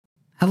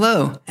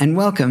Hello, and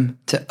welcome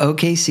to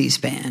OK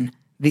C-SPAN,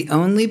 the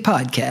only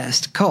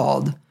podcast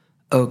called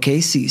OK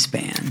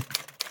C-SPAN.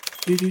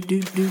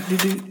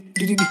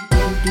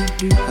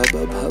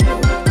 Hubbub,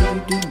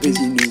 hubbub,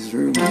 busy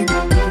newsroom,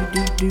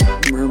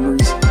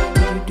 murmurs,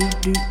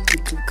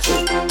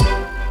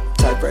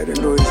 typewriter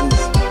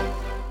noises.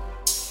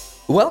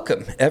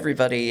 Welcome,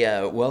 everybody.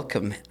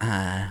 Welcome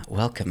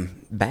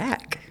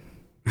back.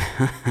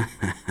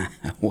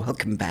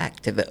 Welcome back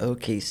to the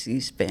OK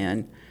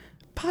C-SPAN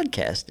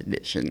podcast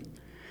edition.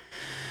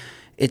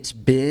 It's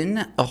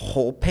been a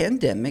whole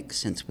pandemic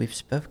since we've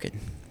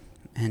spoken,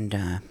 and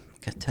I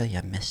gotta tell you,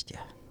 I missed you.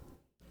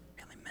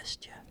 Really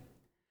missed you.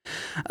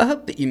 I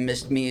hope that you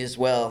missed me as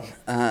well.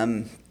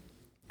 The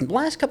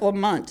last couple of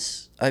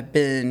months, I've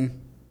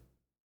been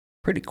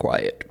pretty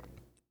quiet.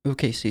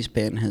 OK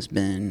C-SPAN has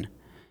been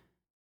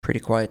pretty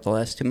quiet the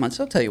last 2 months.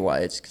 I'll tell you why.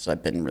 It's because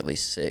I've been really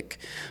sick.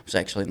 I was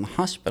actually in the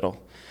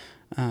hospital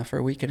for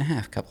a week and a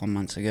half a couple of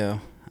months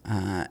ago.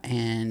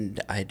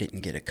 And I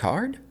didn't get a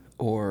card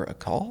or a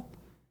call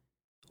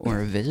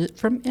or a visit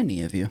from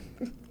any of you.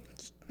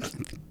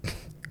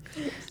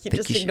 You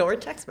just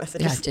ignored text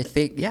messages.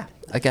 Yeah,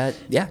 I got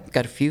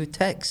a few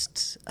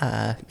texts.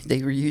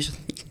 They were usually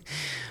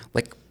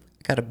I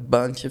got a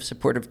bunch of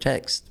supportive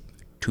texts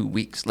 2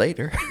 weeks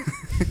later.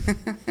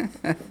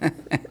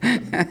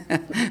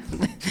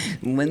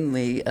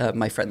 Linley,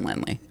 my friend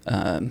Linley,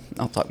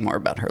 I'll talk more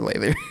about her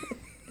later.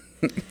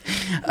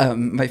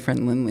 My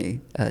friend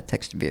Linley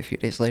texted me a few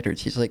days later, and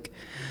she's like,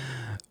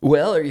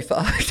 well, are you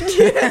fucked?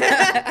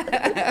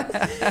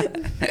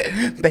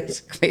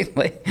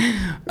 Basically,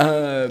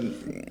 I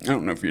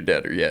don't know if you're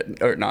dead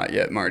or not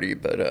yet, Marty,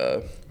 but...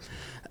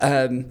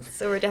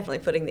 So we're definitely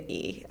putting the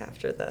E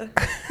after the...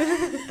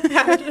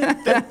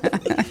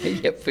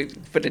 Yep, we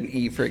put an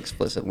E for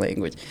explicit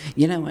language.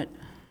 You know what?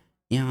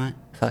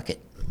 Fuck it.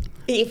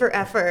 E for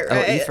effort,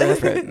 right? Oh, E for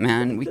effort,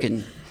 man. We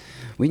can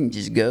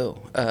just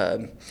go.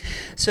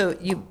 So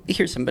you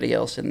hear somebody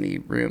else in the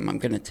room. I'm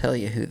going to tell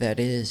you who that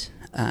is.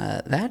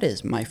 That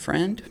is my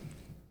friend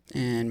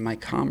and my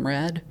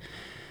comrade,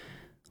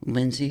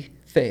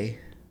 Faye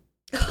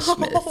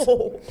Smith.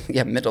 Oh.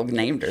 Yeah, middle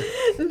named her.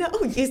 No,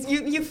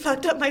 you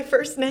fucked up my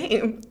first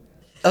name.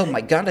 Oh,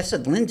 my God. I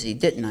said Lindsay,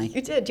 didn't I?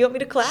 You did. Do you want me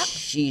to clap?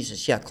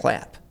 Jesus, yeah,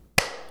 clap.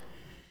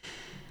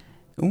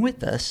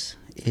 With us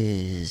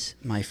is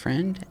my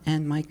friend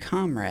and my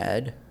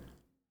comrade,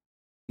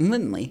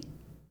 Linley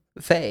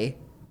Faye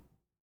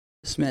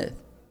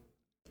Smith.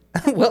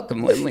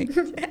 Welcome, Linley.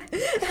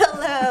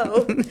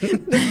 Hello. This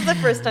is the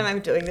first time I'm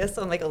doing this,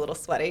 so I'm a little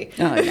sweaty.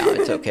 Oh, no,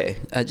 it's okay.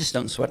 Just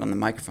don't sweat on the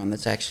microphone.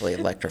 That's actually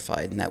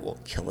electrified, and that will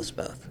kill us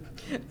both.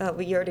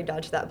 Well, you already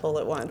dodged that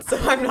bullet once, so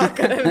I'm not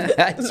gonna.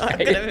 I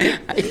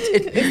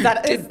did. Is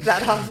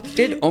that off?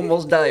 Did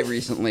almost die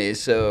recently,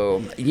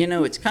 so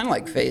it's kind of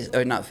like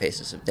not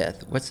Faces of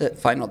Death. What's that?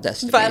 Final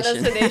Destination. Final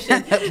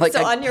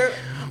Destination.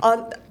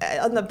 On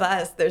the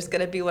bus, there's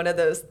gonna be one of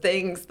those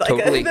things that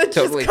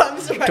just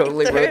comes right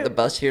totally through. Rode the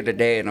bus here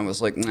today, and I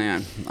was like,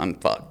 man, I'm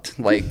fucked.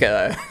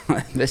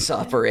 This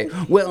operate.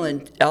 Well,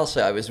 and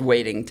also I was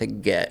waiting to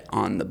get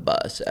on the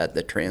bus at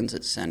the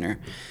transit center.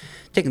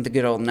 Taking the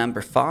good old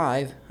number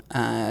 5,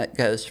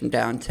 goes from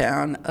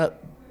downtown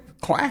up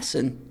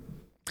Classen,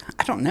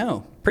 I don't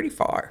know, pretty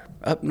far,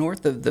 up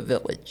north of the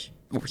village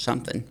or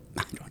something.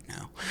 I don't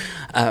know.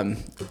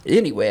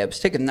 Anyway, I was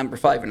taking number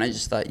 5, and I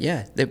just thought,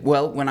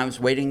 when I was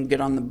waiting to get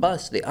on the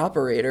bus, the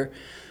operator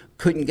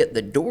couldn't get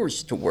the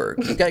doors to work.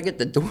 You got to get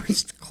the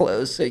doors to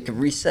close so you can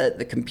reset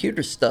the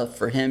computer stuff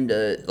for him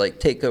to,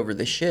 take over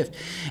the shift.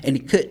 And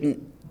he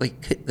couldn't,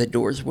 the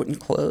doors wouldn't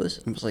close.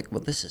 And I was like,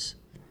 well, this is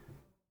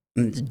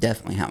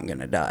definitely how I'm going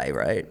to die,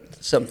 right?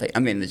 It's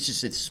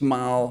just a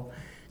small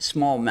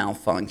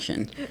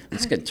malfunction.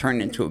 It's going to turn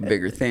into a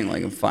bigger thing,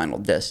 like a Final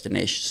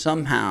Destination.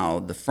 Somehow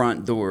the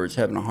front door is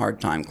having a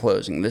hard time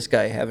closing. This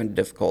guy having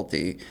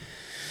difficulty.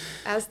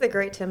 As the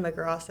great Tim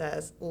McGraw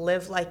says,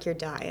 live like you're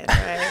dying,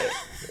 right?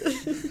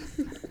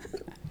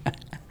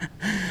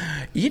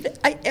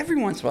 Every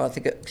once in a while I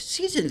think,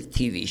 he's in a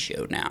TV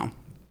show now.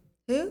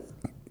 Who?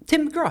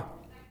 Tim McGraw.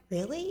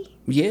 Really?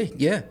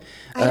 Yeah.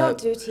 I don't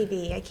do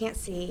TV. I can't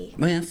see.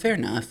 Well, fair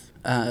enough.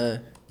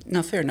 Fair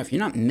enough. You're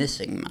not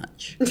missing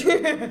much.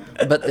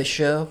 But the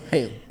show,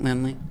 hey,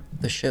 Linley,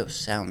 the show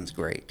sounds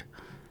great.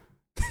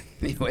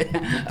 Anyway,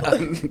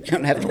 you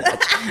don't have to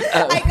watch.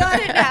 I got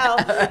it now.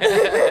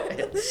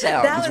 It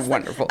sounds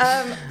wonderful.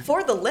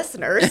 For the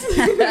listeners,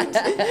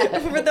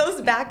 for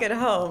those back at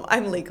home,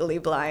 I'm legally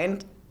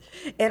blind.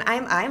 And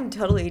I'm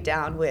totally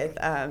down with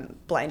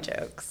blind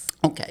jokes.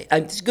 Okay,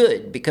 it's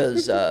good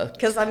because...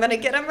 Because I'm going to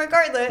get them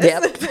regardless.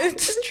 Yep,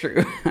 that's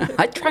true.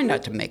 I try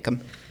not to make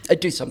them. I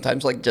do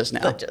sometimes, like just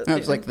now. I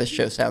was like, this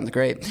show sounds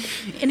great.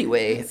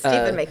 Anyway...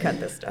 Stephen may cut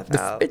this stuff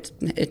out.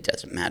 It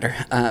doesn't matter.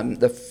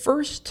 The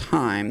first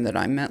time that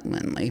I met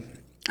Linley,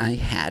 I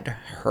had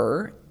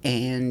her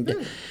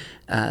and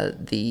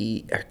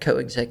the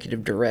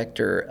co-executive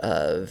director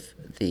of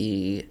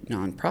the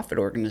nonprofit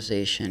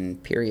organization,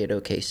 Period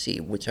OKC,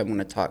 which I want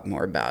to talk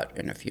more about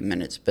in a few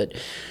minutes. But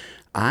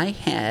I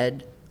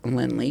had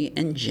Linley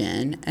and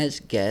Jen as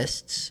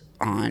guests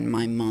on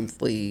my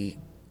monthly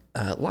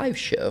live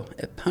show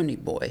at Pony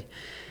Boy.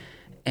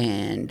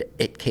 And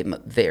it came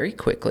up very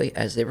quickly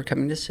as they were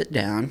coming to sit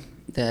down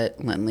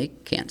that Linley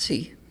can't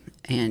see.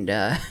 And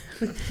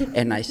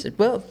and I said,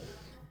 well,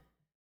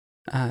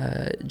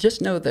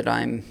 just know that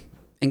I'm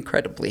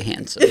incredibly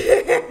handsome.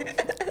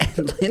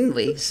 And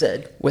Linley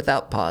said,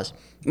 without pause,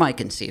 I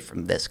can see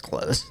from this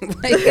close.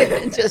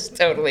 Like, just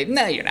totally,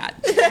 no, you're not.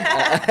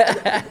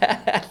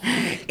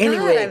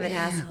 Anyway, God, I'm an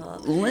asshole.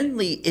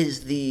 Linley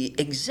is the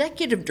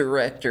executive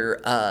director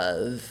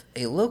of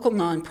a local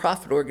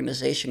nonprofit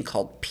organization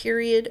called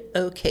Period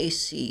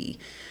OKC.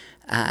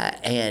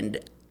 And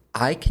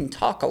I can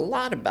talk a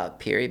lot about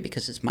Period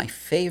because it's my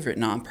favorite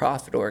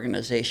nonprofit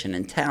organization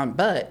in town.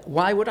 But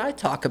why would I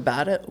talk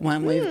about it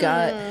when we've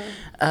got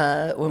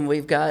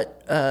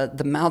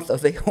the mouth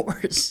of a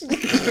horse in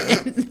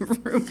the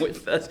room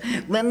with us?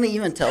 Linley,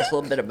 you want to tell us a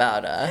little bit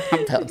about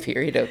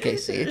Period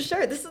OKC?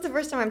 Sure. This is the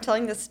first time I'm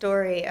telling this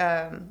story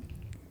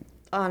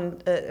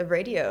on a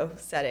radio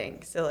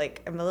setting, so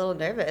like I'm a little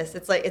nervous.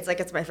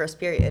 It's my first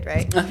period,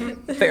 right?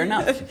 Fair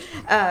enough.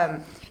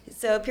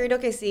 So Period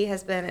OKC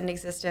has been in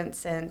existence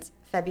since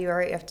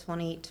February of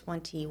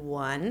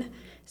 2021.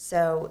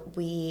 So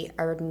we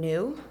are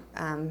new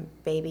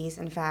babies.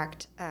 In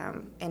fact,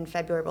 in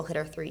February we'll hit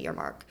our 3-year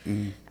mark.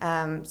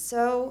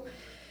 So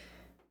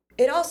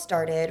it all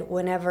started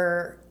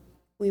whenever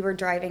we were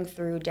driving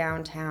through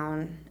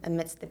downtown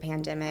amidst the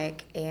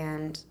pandemic,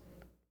 and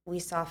we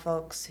saw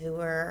folks who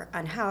were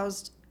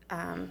unhoused,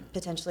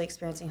 potentially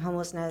experiencing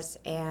homelessness,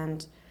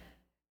 and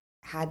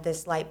had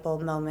this light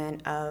bulb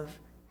moment of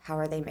how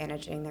are they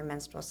managing their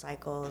menstrual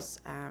cycles.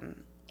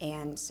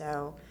 And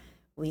so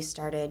we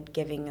started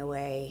giving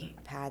away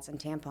pads and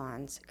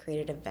tampons,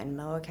 created a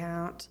Venmo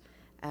account,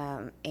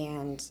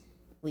 and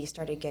we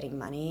started getting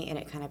money, and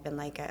it kind of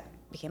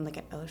became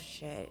like oh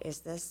shit, is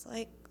this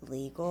like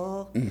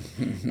legal?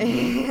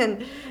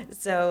 And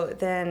so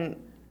then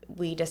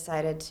we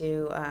decided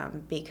to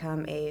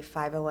become a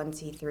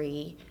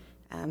 501c3,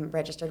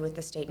 registered with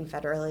the state and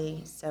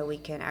federally, so we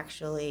can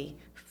actually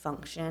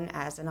function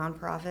as a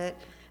nonprofit.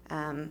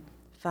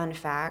 Fun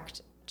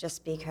fact,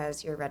 just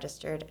because you're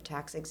registered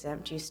tax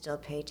exempt, you still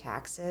pay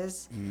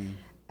taxes.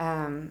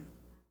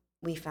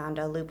 We found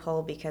a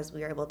loophole because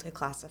we were able to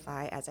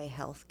classify as a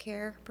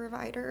healthcare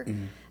provider,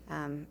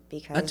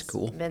 because that's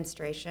cool.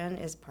 Menstruation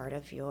is part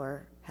of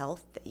your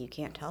health that you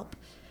can't help.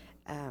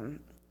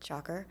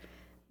 Shocker.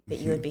 But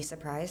you would be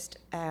surprised.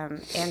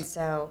 And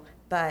so,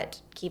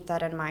 but keep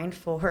that in mind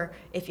for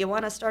if you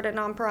want to start a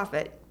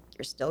nonprofit,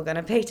 you're still going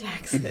to pay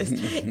taxes.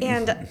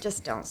 And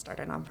just don't start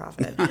a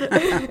nonprofit.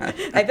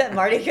 I bet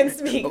Marty can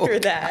speak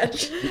through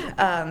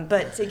that.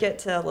 But to get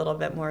to a little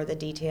bit more of the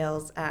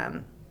details,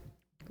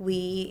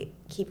 we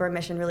keep our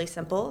mission really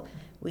simple.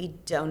 We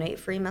donate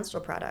free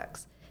menstrual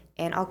products.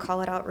 And I'll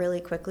call it out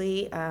really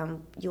quickly.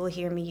 You will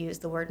hear me use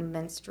the word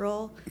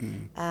menstrual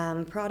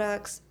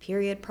products,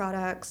 period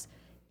products.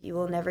 You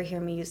will never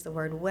hear me use the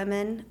word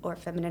women or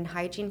feminine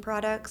hygiene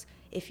products.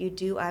 If you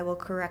do, I will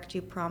correct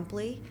you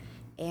promptly.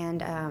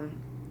 And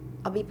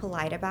I'll be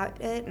polite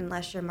about it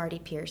unless you're Marty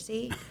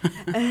Piercy.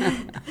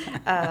 And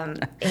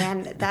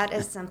that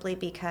is simply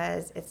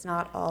because it's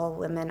not all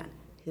women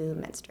who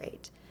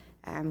menstruate.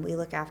 We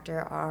look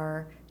after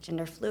our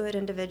gender fluid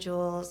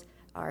individuals,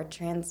 our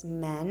trans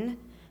men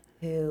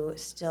who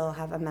still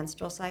have a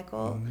menstrual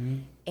cycle.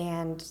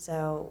 And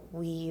so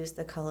we use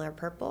the color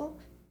purple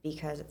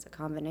because it's a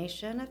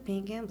combination of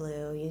pink and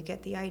blue. You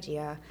get the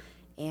idea.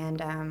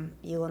 And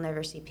you will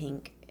never see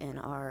pink in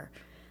our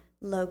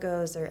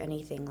logos or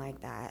anything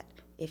like that.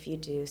 If you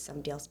do,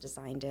 somebody else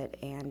designed it,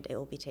 and it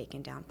will be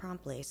taken down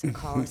promptly. So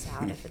call us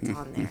out if it's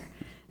on there.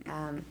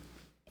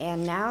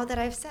 And now that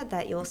I've said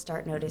that, you'll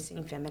start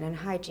noticing feminine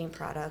hygiene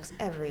products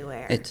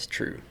everywhere. It's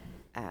true.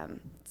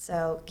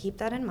 So keep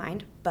that in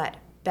mind. But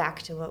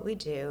back to what we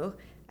do.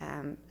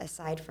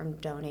 Aside from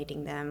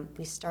donating them,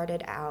 we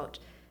started out,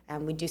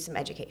 we do some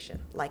education,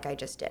 like I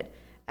just did.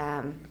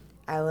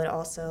 I would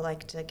also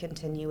like to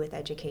continue with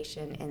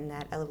education in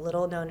that a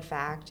little known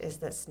fact is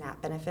that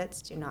SNAP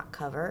benefits do not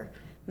cover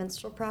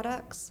menstrual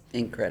products.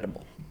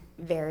 Incredible.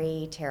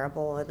 Very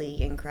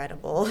terribly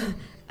incredible.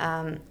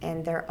 And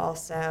they're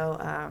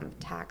also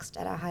taxed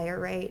at a higher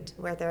rate,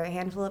 where there are a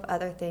handful of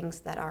other things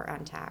that are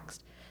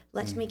untaxed.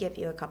 Let me give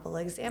you a couple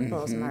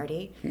examples,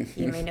 Marty.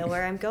 You may know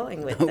where I'm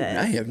going with this.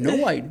 I have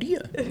no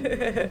idea.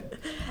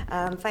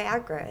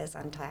 Viagra is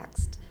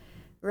untaxed.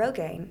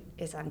 Rogaine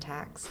is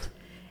untaxed.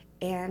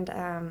 And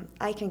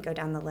I can go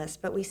down the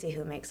list, but we see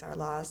who makes our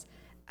laws.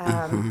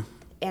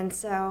 And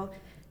so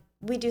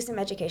we do some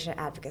education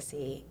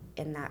advocacy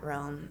in that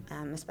realm,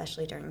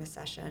 especially during the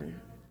session.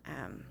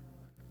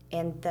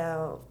 And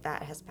though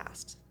that has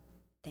passed,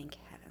 thank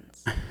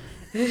heavens.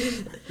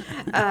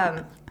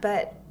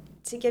 But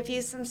to give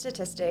you some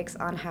statistics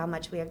on how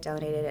much we have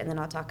donated, and then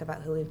I'll talk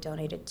about who we've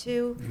donated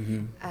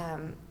to.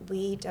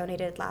 We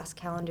donated last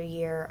calendar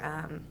year,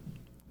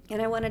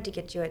 and I wanted to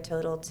get you a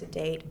total to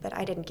date, but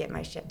I didn't get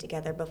my shit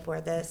together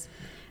before this.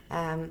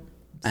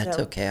 That's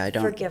So okay. I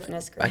don't.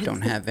 Forgiveness I grants.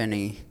 don't have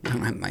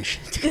my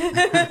shit.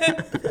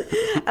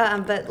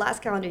 But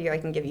last calendar year, I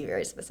can give you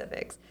very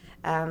specifics.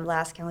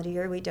 Last calendar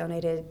year, we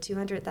donated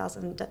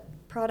 200,000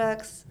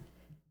 products.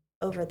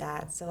 Over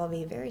that, so I'll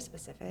be very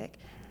specific.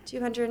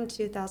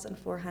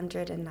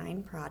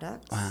 202,409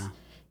 products. Wow.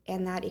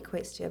 And that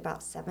equates to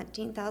about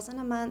 17,000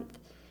 a month.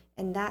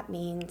 And that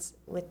means,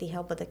 with the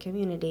help of the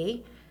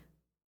community,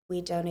 we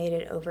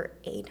donated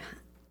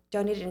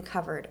and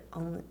covered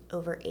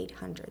over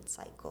 800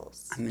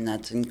 cycles. I mean,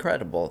 that's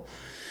incredible.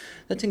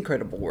 That's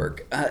incredible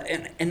work.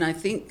 And I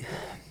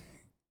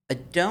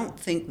don't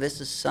think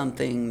this is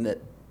something that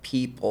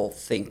people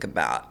think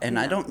about. And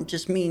I don't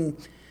just mean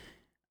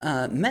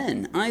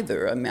men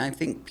either. I mean, I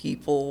think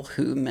people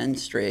who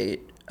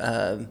menstruate,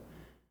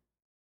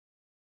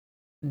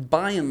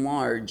 by and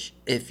large,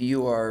 if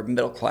you are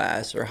middle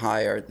class or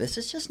higher, this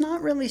is just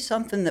not really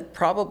something that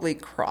probably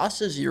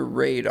crosses your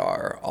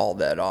radar all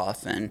that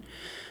often.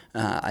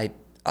 I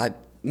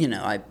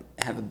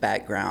have a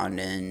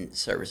background in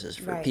services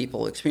for Right.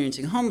 people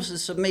experiencing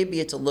homelessness, so maybe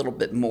it's a little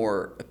bit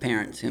more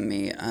apparent to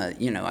me.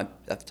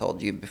 I've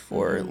told you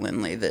before,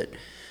 Linley, that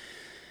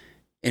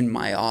in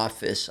my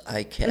office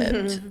I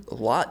kept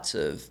lots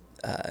of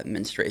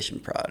menstruation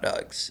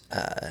products,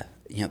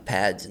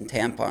 pads and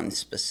tampons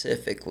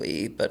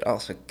specifically, but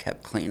also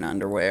kept clean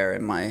underwear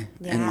in my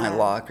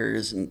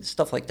lockers and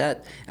stuff like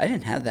that. I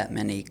didn't have that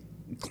many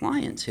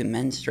clients who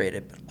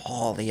menstruated, but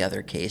all the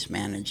other case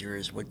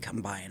managers would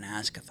come by and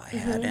ask if I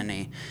had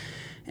any.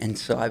 And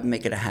so I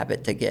make it a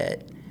habit to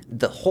get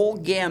the whole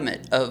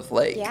gamut of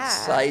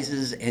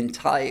sizes and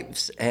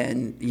types,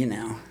 and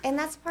And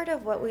that's part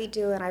of what we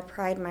do, and I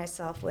pride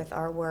myself with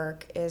our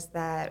work, is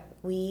that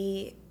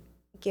we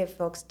give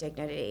folks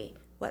dignity.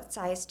 What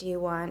size do you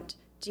want?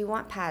 Do you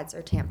want pads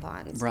or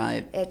tampons?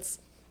 Right.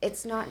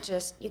 It's not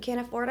just, you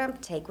can't afford them,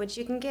 take what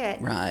you can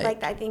get. Right.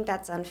 Like, I think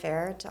that's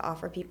unfair to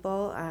offer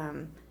people.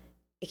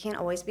 It can't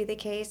always be the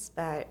case,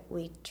 but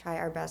we try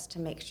our best to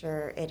make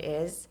sure it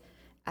is.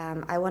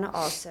 I want to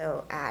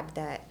also add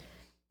that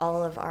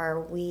all of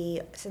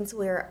since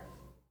we're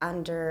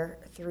under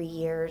 3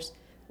 years,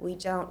 we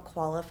don't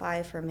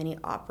qualify for many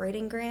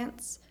operating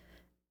grants.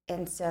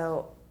 And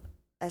so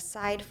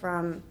aside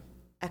from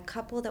a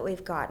couple that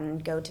we've gotten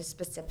go to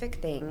specific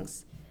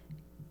things,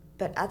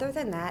 but other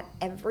than that,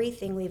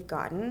 everything we've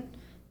gotten,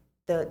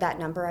 that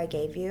number I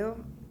gave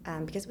you,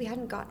 because we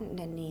hadn't gotten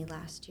any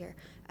last year,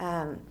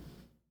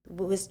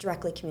 was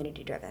directly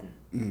community driven.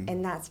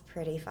 And that's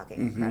pretty fucking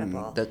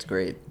incredible. That's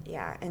great.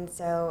 Yeah, and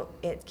so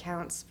it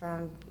counts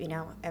from,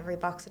 every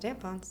box of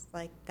tampons,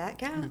 that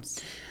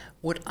counts.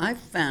 What I've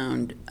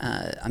found,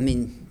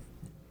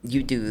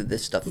 you do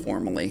this stuff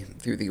formally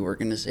through the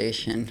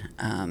organization.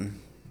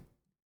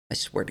 I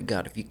swear to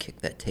God, if you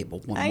kick that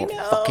table one more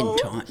fucking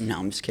time. No,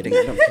 I'm just kidding.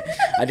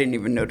 I didn't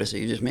even notice it.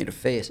 You just made a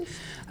face.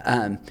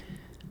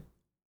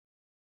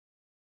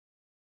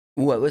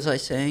 What was I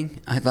saying?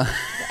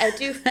 I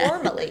do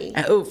formally.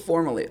 Oh,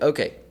 formally.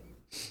 Okay.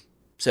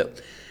 So,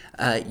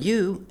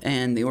 you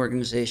and the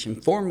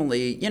organization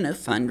formally,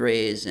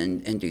 fundraise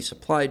and do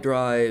supply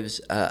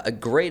drives. A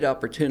great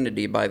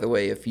opportunity, by the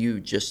way, if you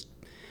just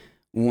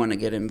want to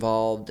get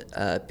involved.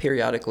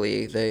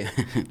 Periodically, they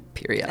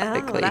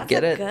that's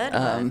get a it. Good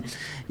one.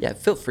 Yeah,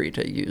 feel free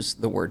to use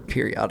the word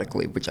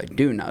periodically, which I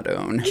do not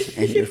own,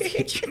 in your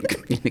future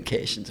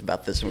communications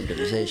about this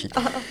organization.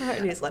 Our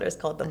newsletter is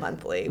called The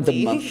Monthly.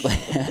 The Monthly.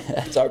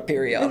 That's our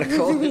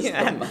periodical. It's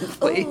Yeah. The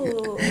Monthly.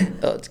 Ooh.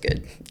 Oh, it's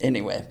good.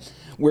 Anyway,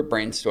 we're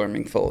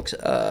brainstorming, folks.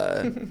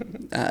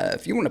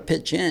 If you want to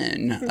pitch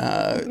in,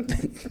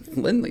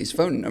 Linley's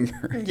phone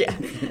number. Yeah,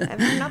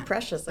 I'm not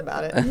precious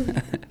about it.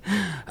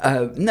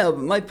 No,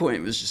 but my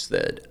point was just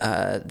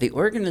that the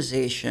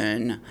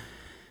organization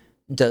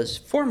does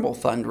formal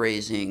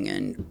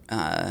fundraising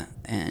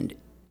and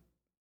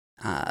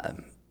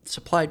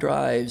supply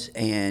drives,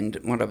 and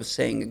what I was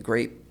saying, a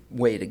great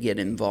way to get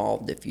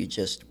involved if you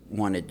just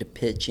wanted to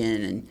pitch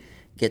in and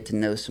get to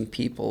know some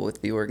people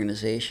with the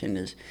organization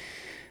is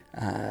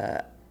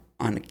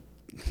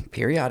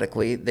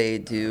periodically they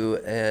do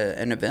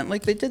an event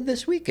like they did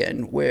this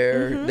weekend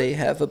where they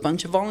have a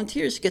bunch of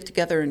volunteers get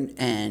together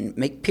and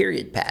make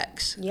period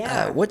packs.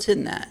 Yeah. What's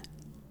in that?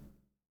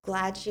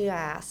 Glad you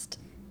asked.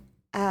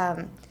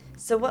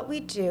 So what we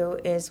do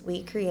is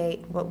we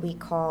create what we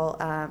call,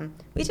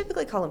 we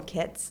typically call them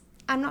kits.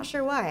 I'm not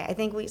sure why. I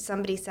think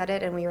somebody said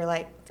it and we were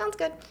like, sounds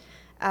good.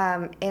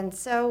 And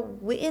so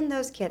in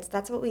those kits,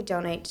 that's what we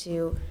donate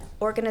to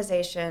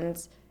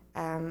organizations.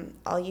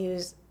 I'll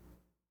use...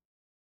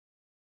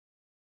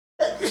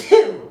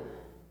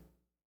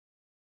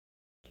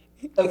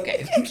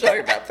 Okay, sorry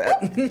about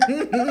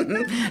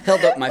that.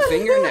 Held up my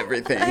finger and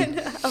everything. I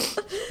know,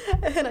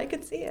 and I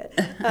could see it.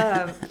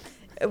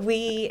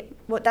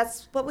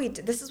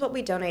 This is what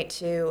we donate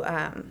to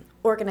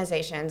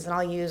organizations, and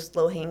I'll use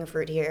low-hanging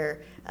fruit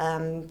here.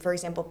 For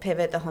example,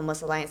 Pivot, the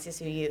Homeless Alliance, is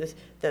who use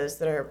those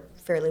that are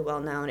fairly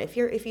well known. If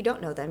you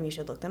don't know them, you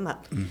should look them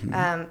up.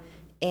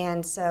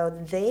 And so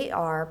they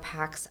are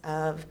packs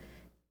of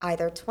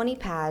either 20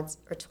 pads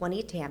or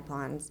 20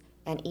 tampons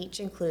and each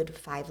include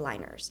 5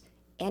 liners.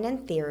 And in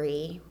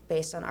theory,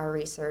 based on our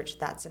research,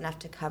 that's enough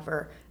to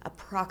cover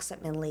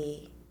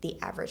approximately the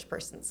average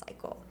person's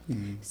cycle.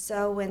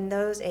 So when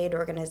those aid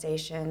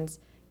organizations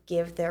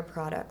give their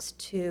products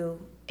to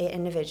an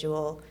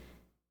individual,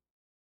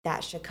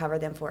 that should cover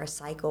them for a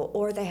cycle,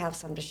 or they have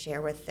some to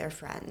share with their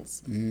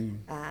friends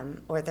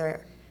or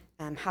their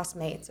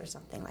housemates or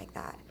something like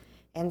that.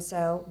 And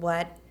so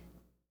what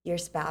your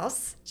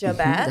spouse,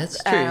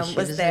 JoBeth,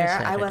 was there.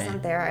 I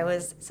wasn't there. I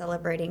was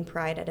celebrating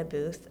Pride at a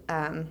booth.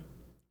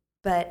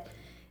 But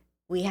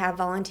we have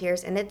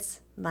volunteers, and it's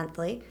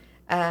monthly,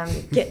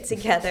 get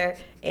together,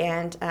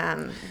 and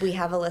we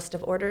have a list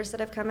of orders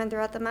that have come in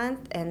throughout the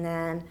month, and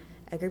then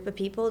a group of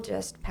people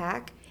just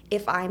pack.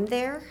 If I'm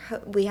there,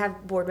 we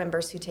have board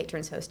members who take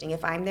turns hosting.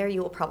 If I'm there,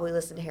 you will probably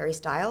listen to Harry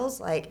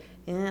Styles. I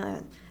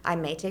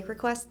may take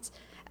requests,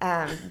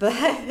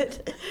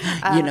 but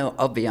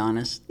I'll be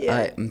honest. Yeah.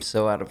 I am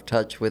so out of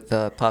touch with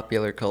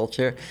popular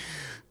culture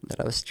that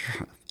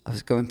I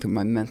was going through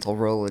my mental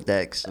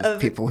Rolodex of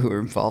people who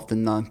were involved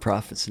in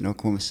nonprofits in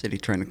Oklahoma City,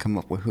 trying to come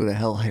up with who the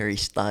hell Harry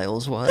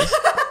Styles was.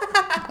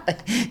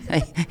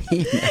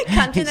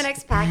 Come to the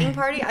next packing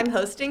party. I'm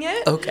hosting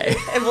it. Okay.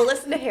 And we'll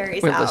listen to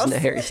Harry's We'll house. listen to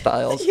Harry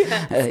Styles.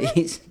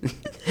 Yes.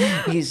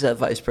 He's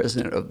vice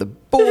president of the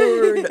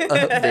board of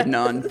the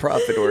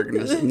nonprofit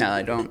organization. No,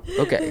 I don't.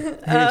 Okay.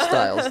 Harry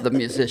Styles, the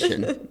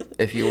musician,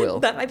 if you will.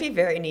 That might be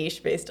very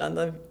niche based on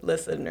the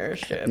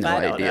listenership. No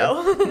I don't idea.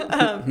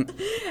 know.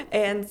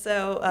 And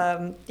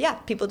so,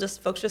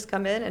 folks just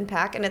come in and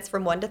pack, and it's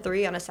from 1 to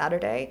 3 on a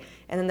Saturday.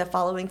 And then the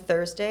following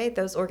Thursday,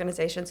 those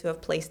organizations who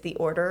have placed the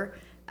order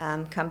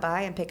come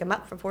by and pick them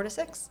up from 4 to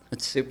 6.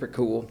 It's super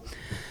cool.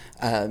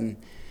 Now,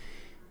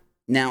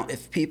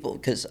 if people,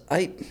 because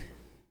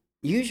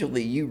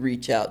usually you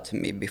reach out to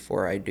me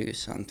before I do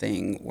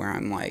something where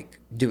I'm like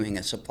doing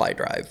a supply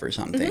drive or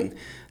something.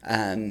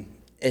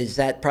 Is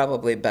that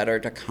probably better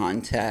to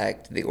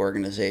contact the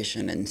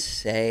organization and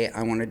say,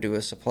 I want to do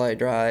a supply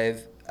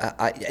drive?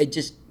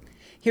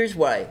 Here's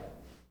why.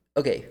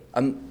 Okay,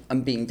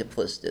 I'm being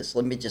duplicitous.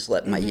 Let me just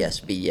let my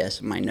yes be yes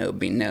and my no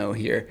be no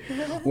here.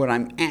 What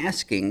I'm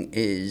asking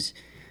is,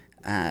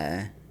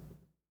 I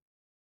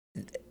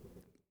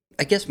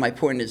guess my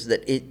point is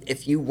that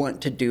if you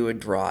want to do a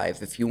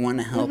drive, if you want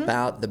to help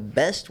out, the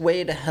best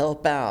way to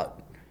help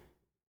out,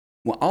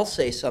 well, I'll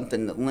say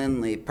something that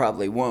Linley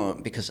probably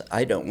won't, because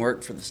I don't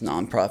work for this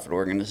nonprofit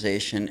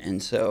organization,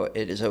 and so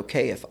it is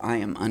okay if I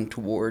am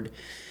untoward.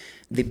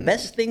 The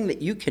best thing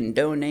that you can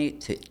donate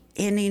to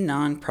any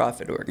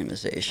nonprofit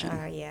organization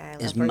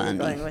is money. You're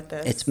going with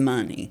this. It's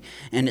money.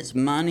 And it's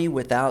money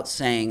without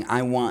saying,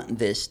 I want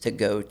this to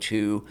go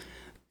to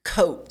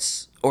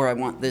coats, or I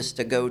want this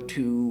to go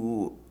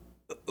to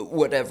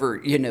whatever,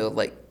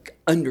 like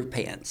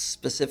underpants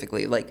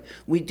specifically. Like,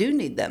 we do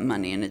need that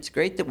money, and it's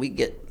great that we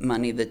get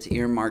money that's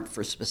earmarked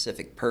for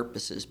specific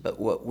purposes. But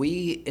what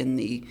we in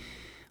the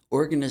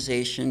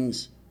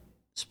organizations,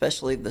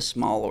 especially the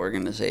small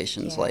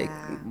organizations like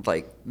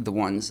the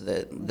ones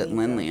that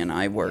Linley and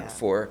I work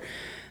for,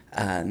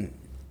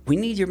 we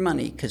need your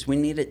money because we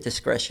need it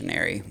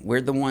discretionary.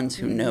 We're the ones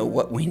who know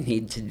what we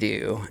need to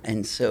do.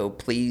 And so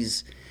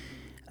please,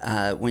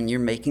 when you're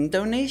making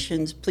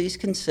donations, please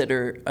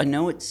consider, I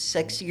know it's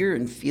sexier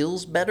and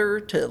feels better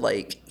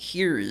to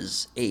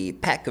here's a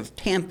pack of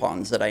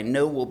tampons that I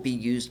know will be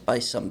used by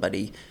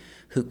somebody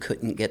who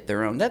couldn't get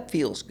their own. That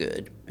feels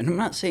good. And I'm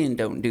not saying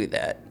don't do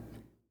that.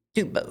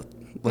 Do both.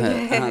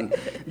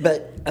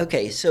 But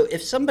okay, so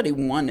if somebody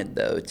wanted,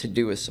 though, to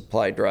do a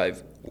supply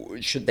drive,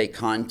 should they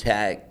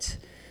contact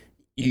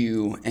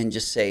you and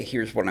just say,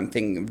 here's what I'm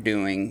thinking of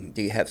doing?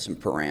 Do you have some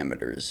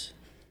parameters?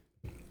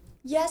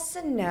 Yes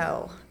and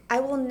no.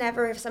 I will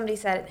never, if somebody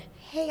said,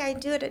 hey, I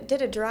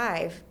did a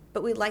drive,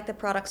 but we'd like the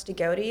products to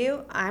go to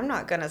you, I'm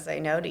not going to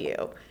say no to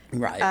you.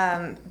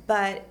 Right.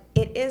 But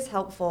it is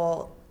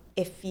helpful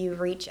if you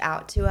reach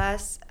out to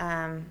us.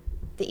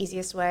 The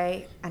easiest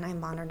way, and I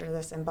monitor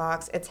this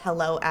inbox, it's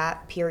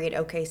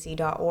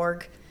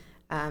hello@periodokc.org,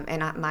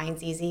 and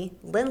mine's easy,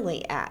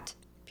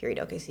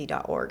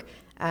 Linley@periodokc.org,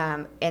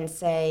 and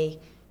say,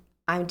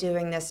 I'm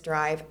doing this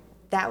drive.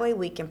 That way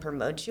we can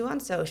promote you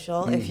on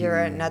social. If you're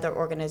another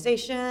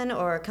organization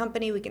or a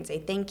company, we can say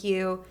thank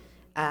you.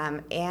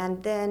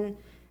 And then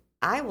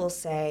I will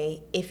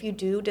say, if you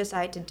do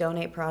decide to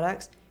donate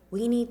products,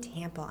 we need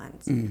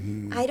tampons.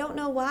 I don't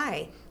know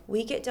why.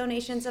 We get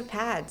donations of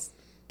pads,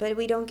 but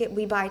we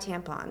buy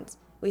tampons.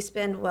 We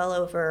spend well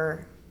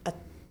over a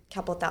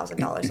couple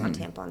 $1,000 on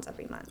tampons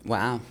every month.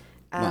 Wow.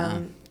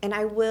 And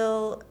I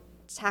will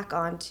tack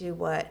on to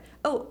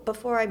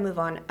before I move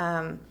on,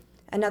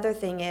 another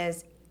thing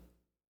is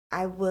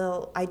I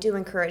do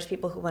encourage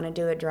people who want to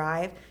do a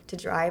drive to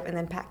drive and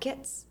then pack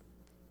kits.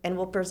 And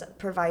we'll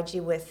provide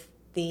you with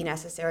the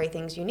necessary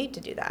things you need to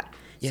do that.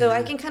 Yeah. So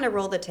I can kind of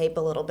roll the tape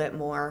a little bit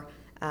more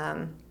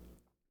on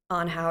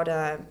how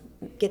to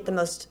get the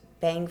most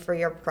bang for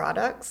your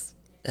products,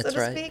 so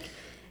to speak.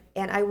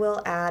 And I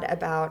will add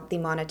about the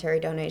monetary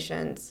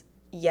donations,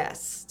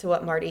 yes, to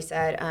what Marty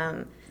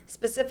said.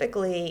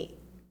 Specifically,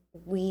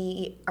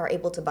 we are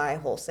able to buy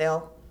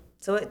wholesale.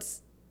 So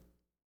it's,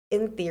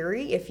 in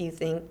theory, if you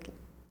think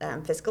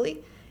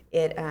fiscally,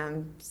 it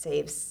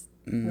saves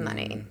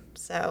money.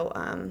 So,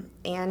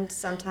 and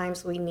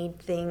sometimes we need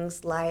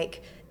things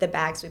like the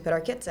bags we put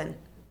our kits in.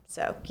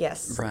 So,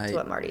 yes, Right. to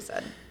what Marty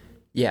said.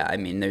 Yeah, I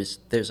mean,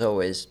 there's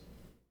always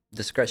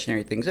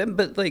discretionary things,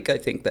 but like I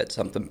think that's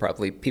something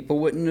probably people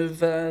wouldn't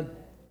have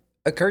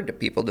occurred to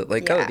people that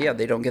like, oh yeah,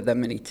 they don't get that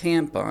many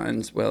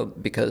tampons. Well,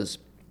 because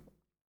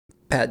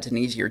pad's an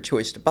easier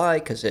choice to buy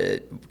because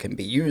it can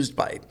be used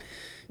by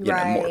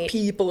more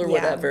people or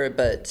whatever,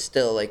 but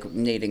still like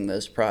needing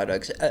those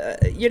products.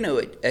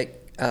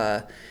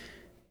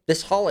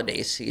 This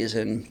holiday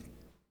season,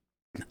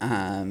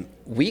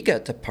 we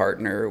got to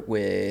partner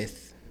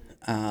with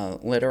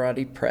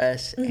Literati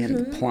Press and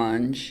the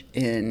Plunge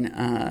in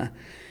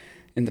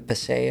the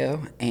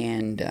Paseo,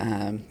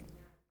 and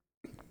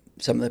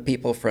some of the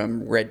people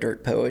from Red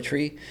Dirt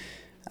Poetry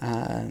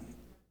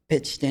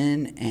pitched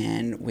in,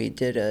 and we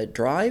did a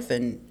drive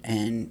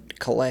and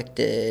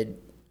collected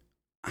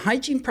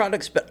hygiene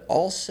products, but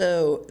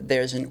also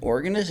there's an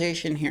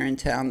organization here in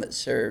town that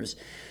serves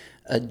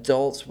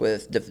adults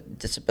with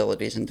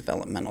disabilities and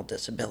developmental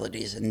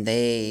disabilities, and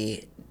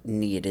they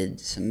needed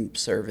some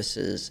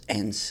services,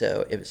 and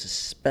so it was a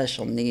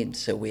special need.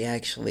 So we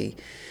actually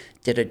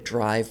did a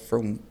drive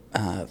for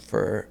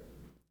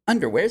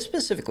underwear,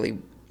 specifically,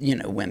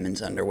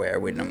 women's underwear.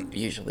 We don't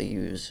usually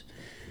use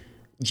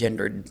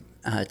gendered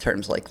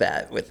terms like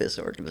that with this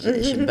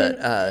organization, but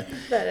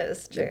that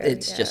is true.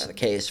 It's just the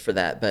case for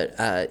that.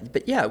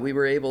 But yeah, we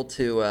were able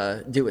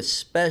to do a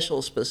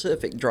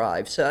specific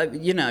drive. So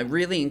I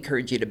really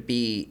encourage you to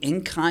be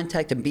in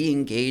contact and be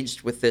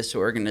engaged with this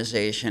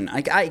organization.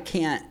 I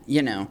can't,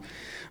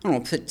 I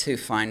don't put too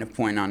fine a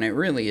point on it. It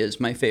really is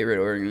my favorite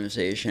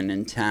organization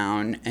in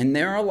town, and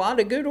there are a lot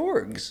of good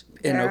orgs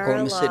in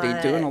Oklahoma City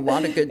doing a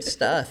lot of good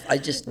stuff.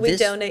 We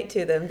donate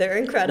to them. They're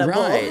incredible.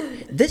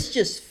 Right. This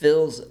just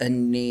fills a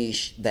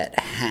niche that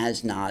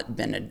has not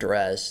been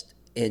addressed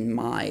in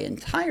my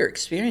entire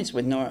experience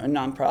with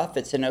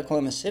nonprofits in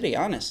Oklahoma City,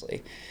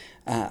 honestly.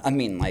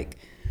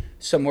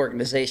 Some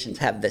organizations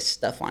have this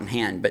stuff on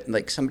hand, but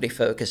like somebody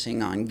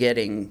focusing on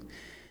getting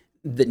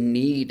the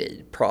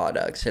needed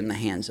products in the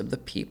hands of the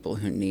people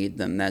who need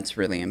them, that's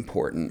really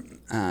important.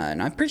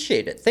 And I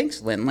appreciate it.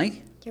 Thanks,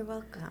 Linley. You're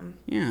welcome.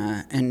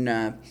 Yeah, and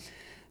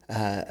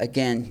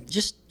again,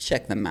 just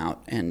check them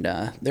out, and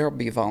there will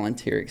be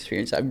volunteer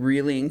experience. I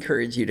really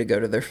encourage you to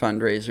go to their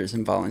fundraisers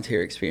and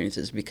volunteer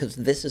experiences, because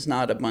this is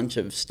not a bunch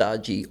of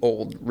stodgy,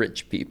 old,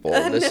 rich people.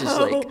 This is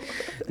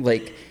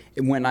like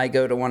when I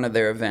go to one of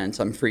their events,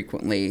 I'm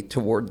frequently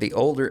toward the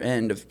older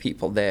end of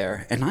people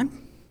there, and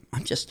I'm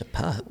just a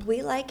pup.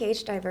 We like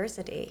age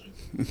diversity.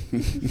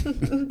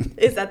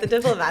 Is that the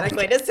diplomatic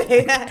way to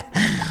say that?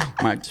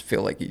 I just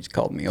feel like you just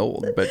called me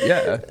old, but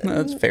yeah,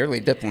 that's a fairly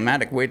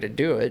diplomatic way to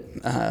do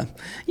it.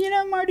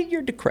 Marty,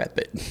 you're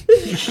decrepit.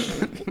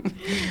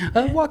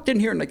 I walked in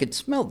here and I could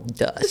smell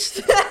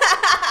dust.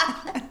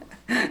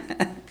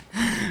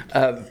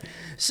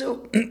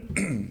 So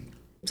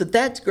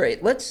that's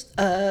great. Let's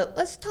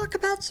talk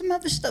about some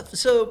other stuff.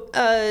 So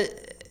I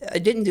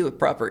didn't do a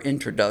proper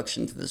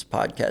introduction to this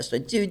podcast. I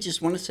do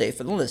just want to say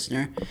for the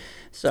listener,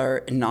 it's not our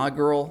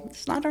inaugural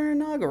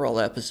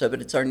episode, but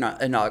it's our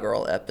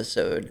inaugural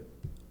episode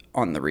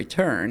on the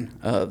return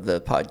of the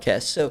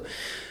podcast. So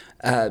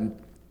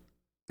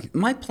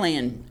my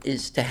plan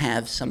is to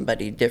have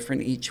somebody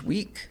different each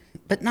week,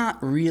 but not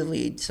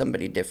really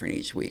somebody different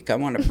each week. I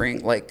want to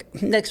bring,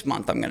 next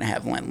month I'm going to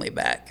have Linley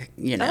back.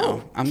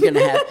 I'm going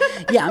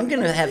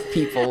to have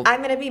people.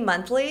 I'm going to be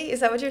monthly. Is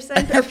that what you're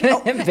saying?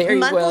 Very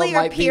monthly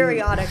well, or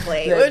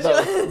periodically?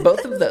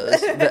 Both of those.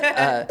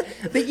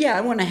 But yeah,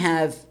 I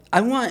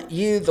want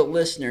you, the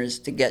listeners,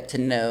 to get to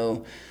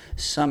know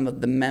some of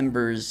the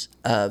members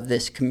of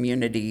this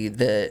community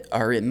that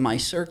are in my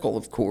circle,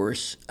 of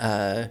course,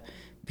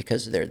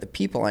 because they're the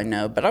people I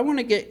know. But I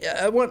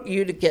want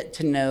you to get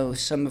to know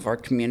some of our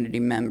community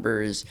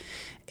members,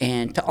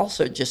 and to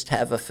also just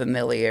have a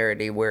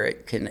familiarity where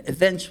it can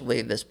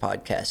eventually, this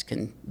podcast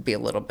can be a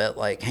little bit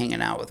like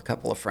hanging out with a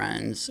couple of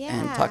friends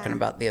and talking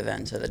about the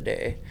events of the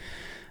day.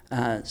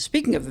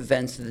 Speaking of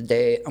events of the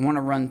day, I want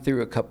to run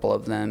through a couple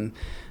of them.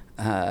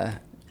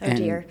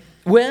 Dear.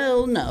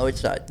 Well, no,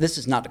 it's not. This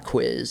is not a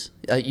quiz.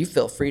 You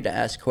feel free to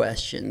ask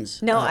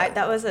questions. No,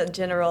 that was a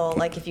general,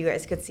 if you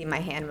guys could see my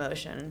hand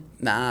motion.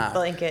 Nah.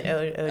 Blanket,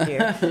 oh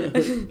dear.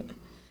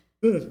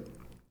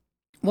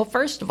 Well,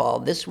 first of all,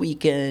 this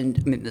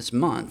weekend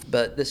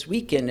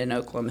in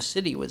Oklahoma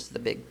City was the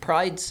big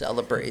Pride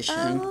celebration.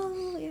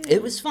 Oh, yeah.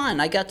 It was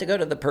fun. I got to go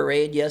to the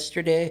parade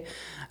yesterday.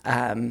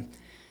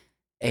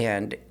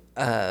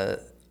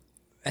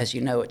 As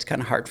you know, it's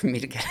kind of hard for me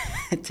to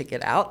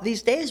get out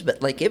these days,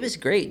 but it was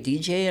great.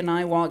 DJ and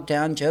I walked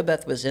down. Jo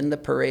Beth was in the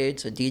parade,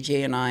 so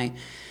DJ and I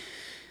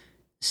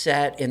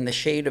sat in the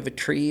shade of a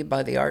tree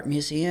by the art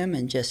museum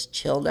and just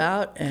chilled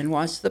out and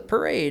watched the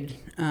parade,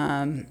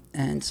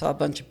 and saw a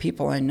bunch of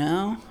people I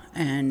know,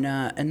 and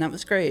that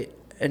was great.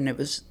 And it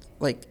was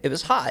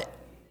hot,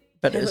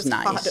 But it was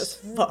nice. Hot as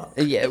fuck.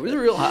 Yeah, it was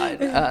real hot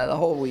the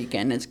whole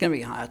weekend. It's going to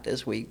be hot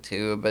this week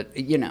too. But,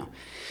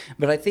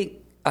 but I think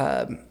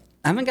I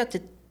haven't got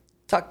to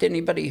talk to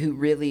anybody who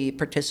really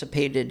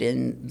participated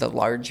in the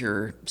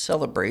larger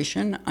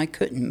celebration. I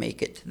couldn't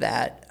make it to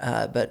that,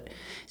 but it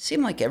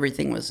seemed like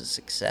everything was a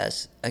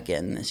success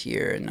again this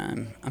year, and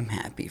I'm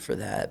happy for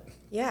that.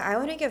 Yeah, I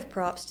want to give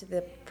props to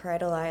the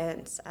Pride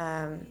Alliance.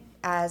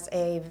 As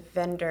a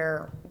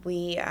vendor,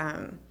 we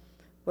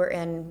were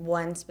in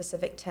one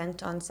specific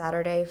tent on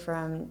Saturday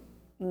from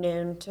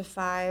noon to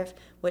 5,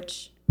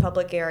 which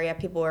public area,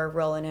 people were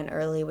rolling in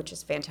early, which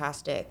is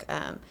fantastic.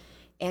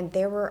 And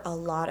there were a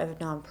lot of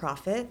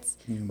nonprofits,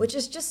 which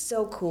is just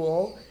so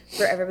cool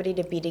for everybody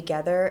to be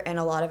together. And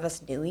a lot of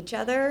us knew each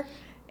other,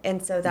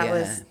 and so that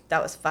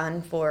was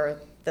fun for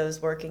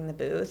those working the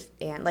booth.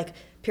 And like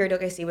Period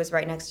OKC was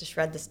right next to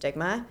Shred the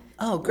Stigma.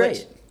 Oh,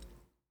 great!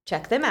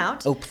 Check them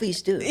out. Oh,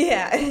 please do.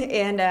 Yeah,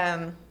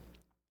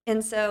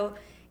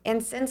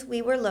 and since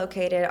we were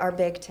located, our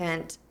big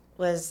tent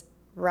was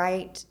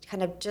right,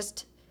 kind of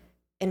just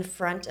in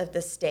front of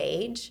the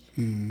stage.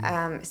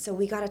 So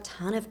we got a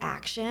ton of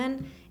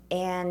action,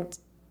 and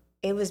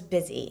it was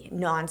busy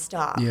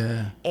nonstop.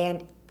 Yeah.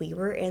 And we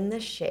were in the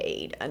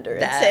shade under a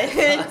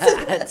tent.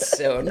 That's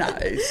so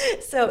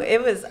nice. So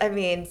it was,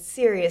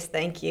 serious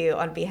thank you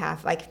on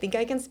behalf. I think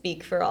I can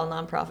speak for all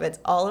nonprofits.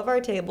 All of our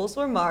tables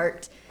were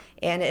marked,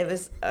 and it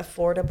was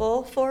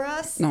affordable for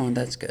us. No,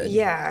 that's good.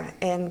 Yeah,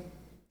 and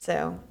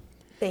so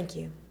thank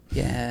you.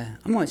 Yeah,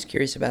 I'm always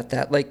curious about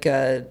that. Like,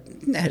 I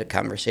had a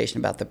conversation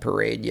about the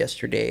parade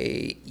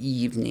yesterday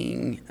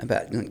evening.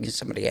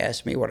 Somebody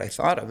asked me what I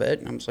thought of it,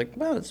 and I was like,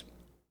 well, it's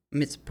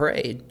a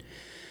parade.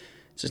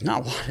 So there's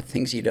not a lot of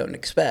things you don't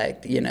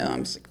expect,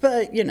 I'm just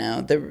like, but,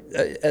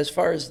 as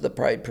far as the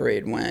Pride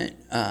Parade went,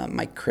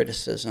 my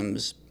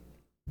criticisms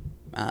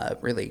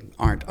really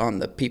aren't on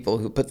the people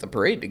who put the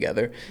parade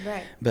together.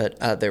 Right. But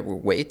there were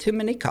way too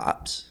many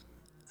cops,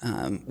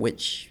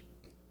 which...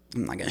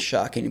 I'm not going to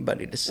shock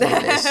anybody to say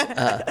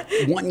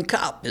this. One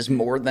cop is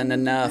more than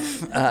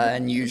enough,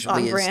 and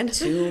usually it's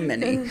too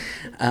many.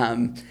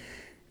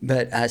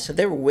 So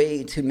there were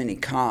way too many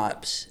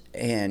cops,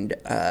 and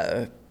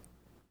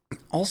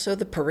also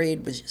the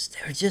parade was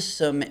there were just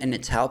some, and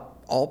it's how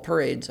all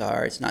parades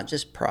are. It's not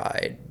just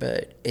Pride,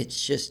 but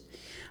it's just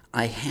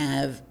I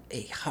have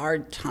a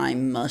hard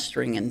time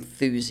mustering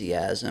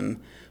enthusiasm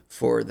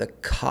for the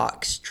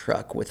Cox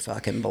truck with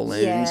fucking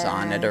balloons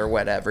on it or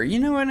whatever. You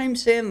know what I'm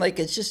saying? Like,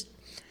 it's just,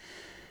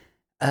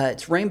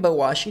 it's rainbow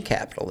washing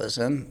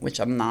capitalism,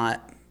 which I'm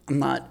not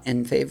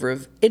in favor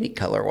of any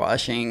color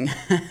washing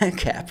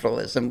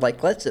capitalism.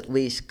 Like, let's at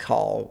least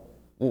call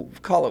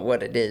it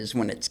what it is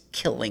when it's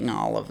killing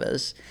all of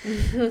us.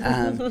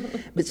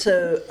 But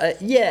so,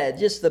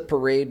 just the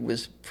parade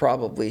was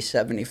probably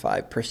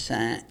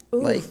 75%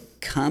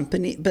 like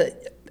company,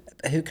 but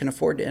who can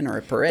afford to enter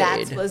a parade?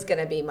 That was going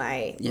to be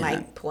my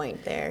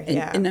point there.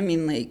 And I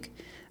mean, like,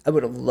 I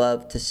would have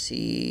loved to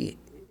see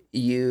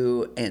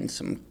you and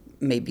some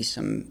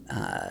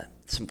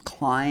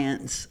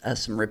clients,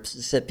 some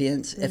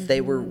recipients, if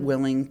they were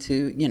willing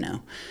to,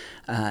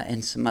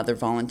 and some other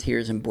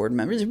volunteers and board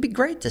members. It'd be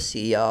great to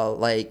see y'all,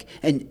 like,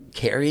 and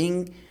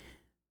carrying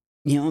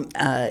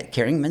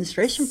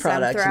menstruation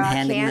products and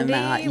handing them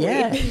out.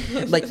 Yeah.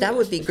 Like, that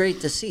would be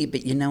great to see.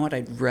 But you know what?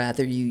 I'd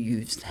rather you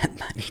use that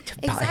money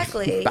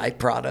to buy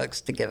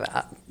products to give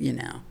out,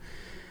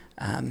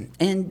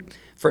 And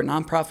for a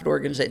nonprofit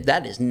organization,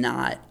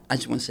 I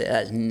just want to say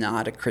that is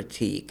not a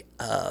critique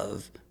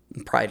of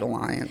Pride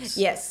Alliance.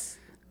 Yes.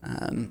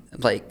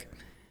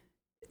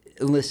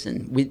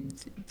 Listen,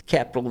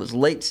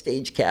 late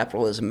stage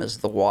capitalism is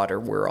the water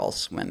we're all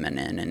swimming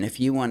in, and if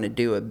you want to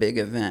do a big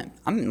event,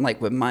 I'm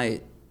like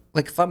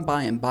if I'm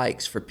buying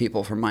bikes for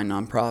people for my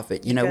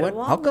nonprofit, you know what?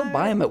 I'll go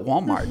buy them at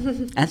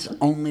Walmart. That's the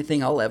only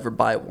thing I'll ever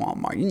buy at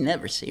Walmart. You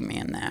never see me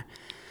in there,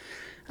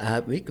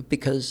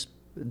 because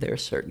there are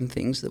certain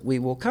things that we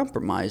will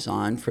compromise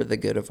on for the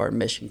good of our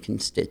mission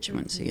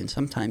constituency, and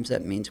sometimes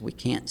that means we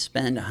can't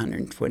spend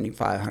 $125,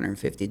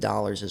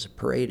 $150 as a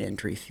parade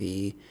entry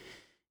fee.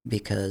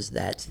 Because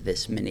that's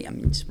this many. I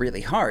mean, it's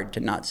really hard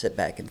to not sit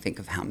back and think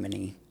of how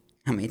many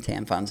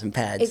tampons and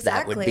pads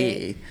that would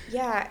be.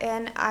 Yeah,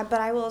 but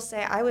I will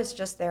say I was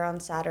just there on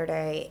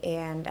Saturday,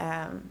 and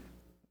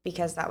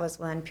because that was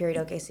when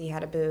Period OKC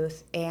had a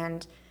booth,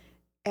 and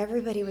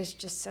everybody was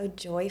just so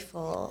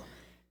joyful,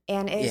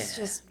 and it's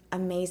just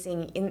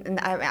amazing. And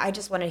I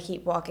just want to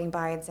keep walking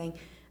by and saying,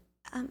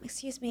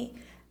 "Excuse me,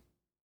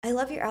 I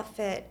love your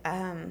outfit.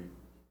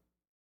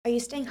 Are you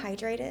staying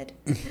hydrated?"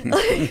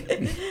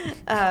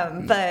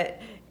 But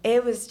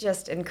it was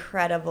just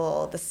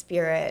incredible, the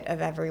spirit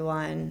of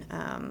everyone.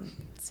 And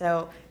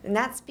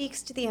that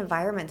speaks to the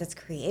environment that's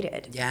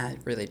created. Yeah, it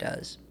really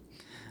does.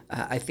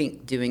 I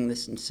think doing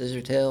this in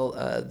Scissortail,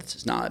 this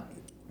is not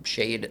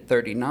shade at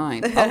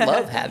 39th. I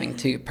love having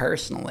to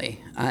personally.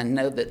 I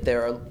know that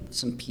there are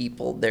some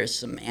people, there's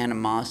some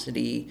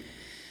animosity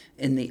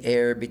in the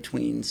air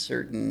between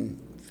certain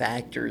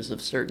factors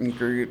of certain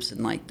groups,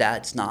 and like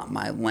that's not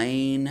my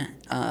lane.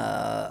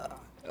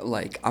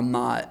 like I'm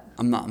not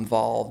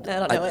involved. I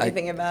don't know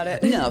anything about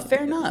it. No,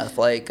 fair enough.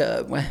 Like,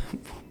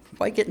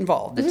 why get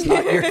involved? It's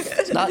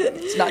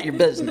not your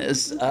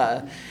business.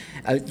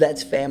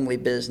 That's family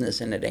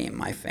business, and it ain't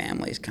my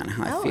family. Is kind of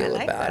how I feel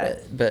like about that.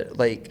 it. But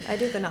like, I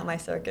do the not my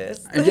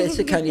circus. it's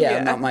a kind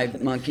of not my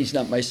monkeys,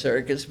 not my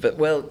circus. But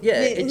well,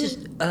 it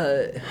just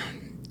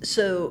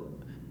so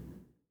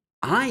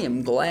I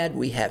am glad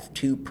we have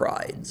two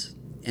prides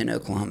in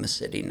Oklahoma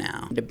City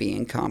now. To be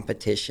in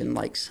competition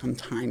like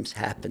sometimes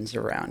happens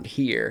around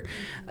here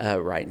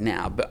right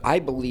now. But I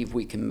believe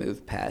we can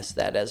move past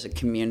that as a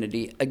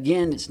community.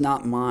 Again, it's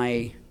not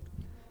my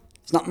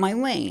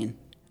lane,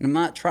 and I'm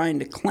not trying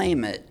to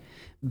claim it,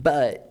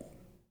 but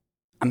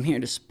I'm here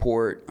to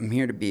support. I'm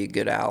here to be a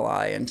good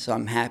ally, and so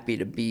I'm happy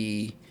to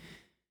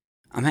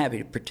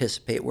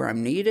participate where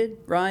I'm needed,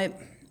 right?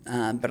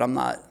 But I'm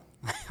not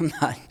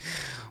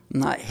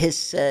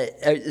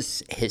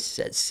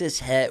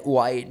cishet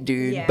white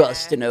dude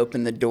busting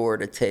open the door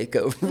to take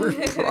over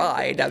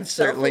pride. I'm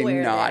certainly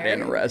not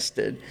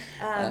interested.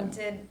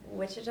 Did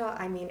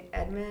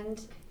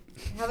Edmond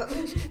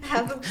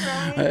have a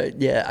pride?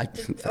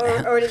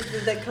 Or did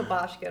the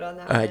kibosh get on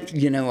that one?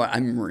 You know what?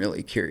 I'm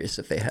really curious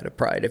if they had a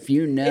pride. If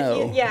you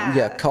know,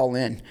 call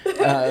in.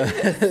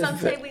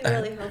 Someday we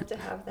really hope to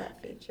have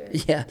that feature.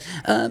 Yeah.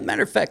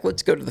 Matter of fact,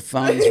 let's go to the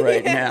phones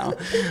right now.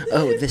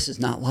 Oh, this is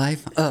not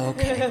live? Oh,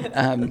 okay.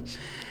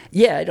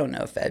 Yeah, I don't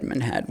know if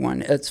Edmond had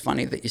one. It's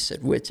funny that you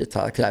said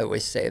Wichita, because I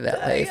always say that.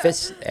 Like, if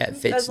it's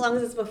as long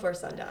as it's before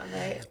sundown,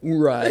 right?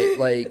 Right.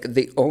 Like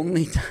the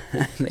only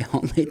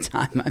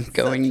time I'm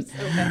going,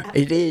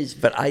 it is.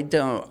 But I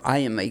don't. I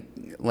am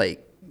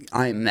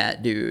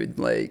that dude.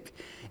 Like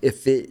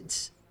if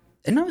it's,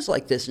 and I was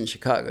like this in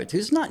Chicago too.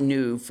 It's not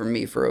new for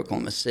me for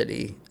Oklahoma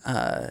City,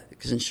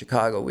 because in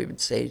Chicago we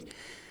would say,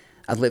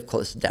 I live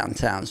close to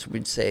downtown, so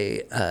we'd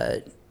say.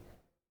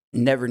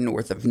 Never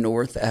north of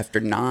North after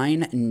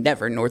 9,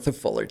 never north of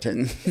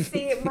Fullerton.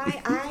 See,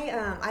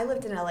 I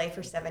lived in LA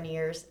for 7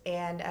 years,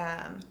 and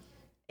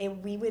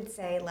we would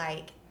say,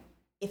 like,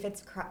 if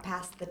it's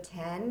past the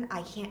 10,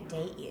 I can't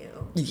date you.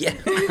 Yeah,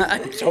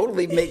 it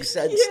totally makes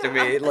sense to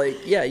me. Like,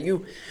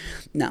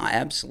 no,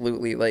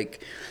 absolutely.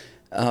 Like,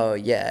 oh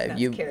yeah,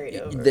 that's carried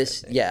over.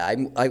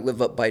 I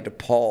live up by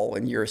DePaul,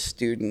 and you're a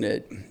student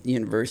at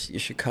University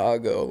of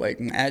Chicago. Like,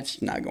 that's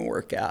not gonna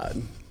work out.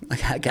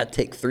 Like, I got to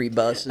take 3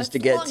 buses to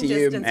get to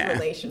you, man.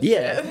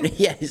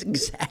 Yeah,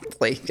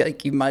 exactly.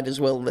 Like, you might as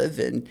well live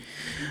in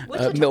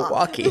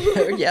Milwaukee,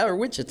 or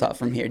Wichita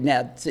from here.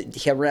 Now,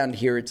 around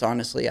here, it's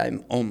honestly,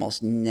 I'm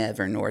almost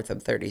never north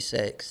of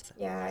 36th.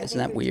 Yeah, isn't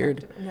that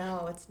weird?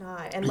 No, it's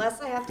not.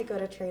 Unless I have to go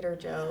to Trader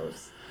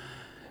Joe's.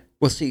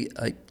 Well, see,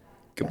 I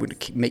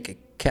would make a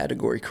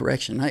category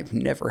correction. I've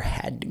never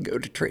had to go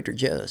to Trader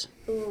Joe's.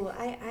 Ooh,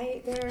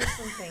 there are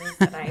some things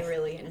that I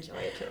really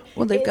enjoy too.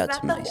 Well, they've got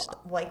some nice stuff.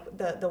 Like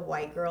the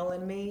white girl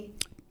in me.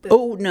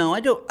 Oh no, I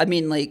don't. I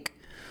mean, like,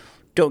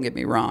 don't get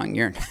me wrong.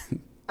 You're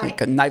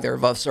like neither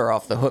of us are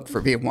off the hook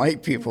for being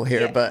white people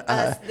here, but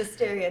the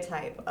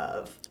stereotype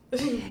of.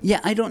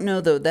 Yeah, I don't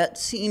know though. That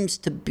seems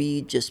to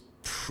be just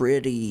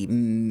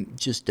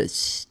just a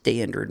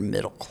standard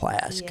middle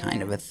class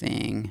kind of a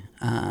thing.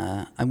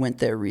 I went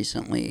there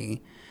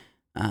recently.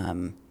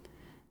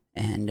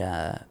 And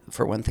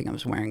for one thing, I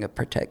was wearing a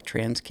Protect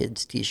Trans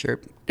Kids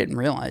t-shirt. Didn't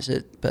realize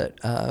it, but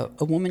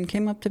a woman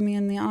came up to me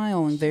in the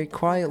aisle and very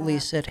quietly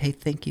said, "Hey,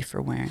 thank you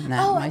for wearing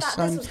that." Oh, My I thought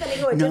son, this was going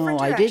to go a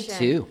different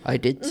direction. I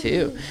did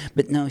too.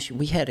 But no,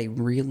 we had a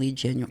really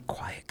genuine,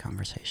 quiet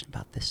conversation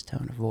about this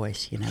tone of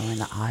voice, in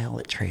the aisle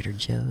at Trader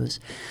Joe's,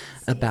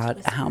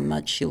 about how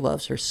much she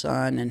loves her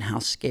son and how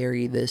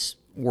scary this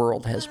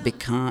world has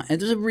become.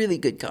 And it was a really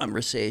good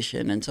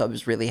conversation, and so I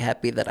was really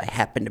happy that I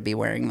happened to be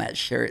wearing that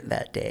shirt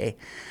that day,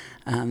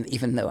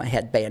 even though I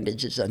had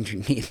bandages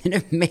underneath, and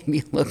it made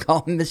me look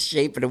all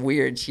misshapen and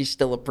weird. She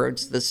still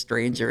approached the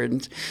stranger,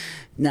 and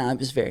it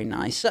was very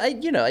nice. So I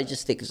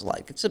just think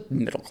it's a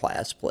middle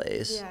class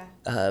place.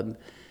 Yeah.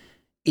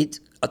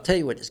 I'll tell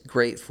you what it's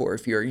great for.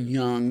 If you're a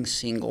young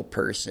single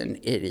person,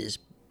 it is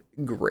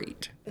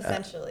great.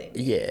 Essentially.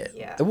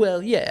 Yeah.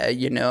 Well, yeah,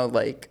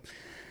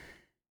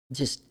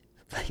 just.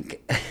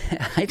 Like,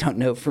 I don't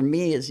know. For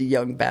me, as a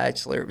young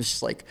bachelor, it was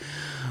just like,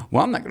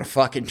 well, I'm not going to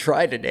fucking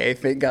try today.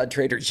 Thank God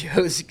Trader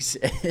Joe's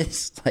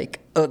exists. Like,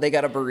 oh, they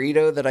got a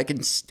burrito that I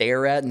can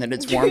stare at and then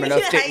it's warm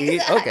enough to eat?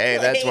 Exactly. Okay,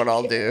 that's what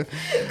I'll do.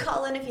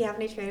 Call in if you have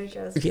any Trader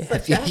Joe's.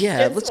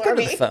 Yeah, let's go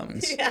to the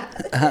phones.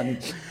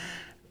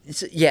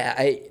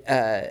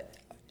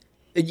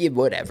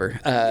 Whatever.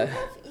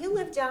 You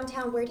live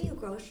downtown. Where do you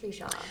grocery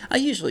shop? I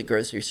usually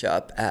grocery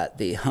shop at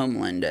the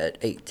Homeland at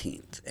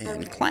 18th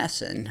and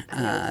Classen.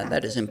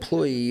 That is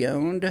employee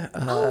owned.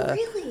 Oh,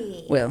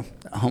 really? Well,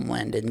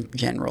 Homeland in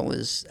general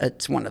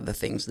it's one of the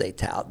things they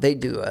tout. They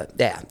do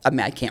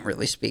I can't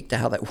really speak to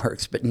how that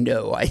works, but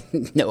no,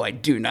 I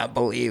do not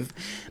believe.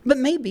 But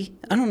maybe,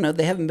 I don't know.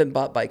 They haven't been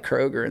bought by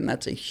Kroger, and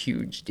that's a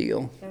huge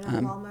deal. They're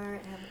not Walmart.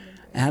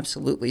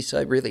 Absolutely. So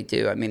I really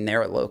do. I mean,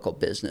 they're a local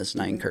business,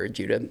 and I encourage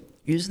you to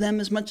use them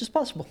as much as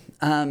possible.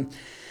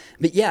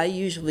 But yeah,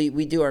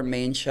 we do our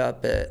main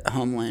shop at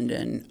Homeland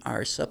and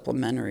our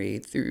supplementary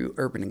through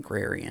Urban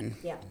Agrarian.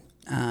 Yeah.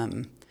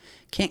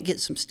 Can't get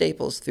some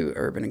staples through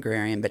Urban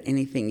Agrarian, but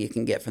anything you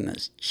can get from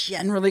this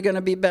generally going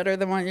to be better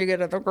than what you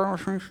get at the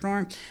grocery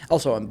store.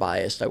 Also, I'm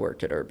biased. I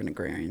worked at Urban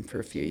Agrarian for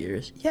a few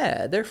years.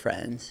 Yeah, they're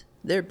friends.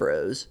 They're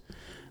bros.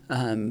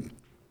 Big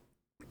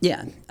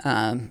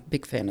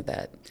fan of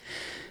that.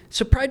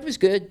 So Pride was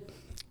good.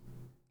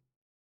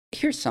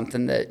 Here's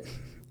something that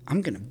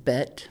I'm going to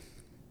bet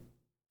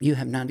you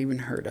have not even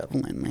heard of,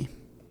 Linley.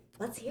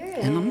 Let's hear it.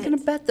 And I'm going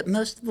to bet that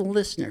most of the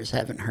listeners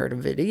haven't heard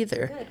of it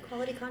either. Good,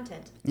 quality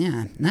content.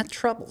 Yeah, and that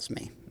troubles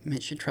me.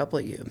 It should trouble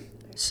you.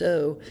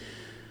 So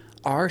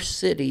our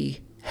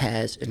city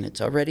has, and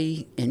it's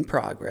already in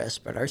progress,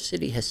 but our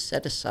city has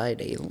set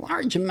aside a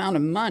large amount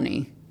of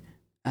money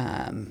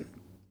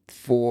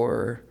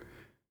for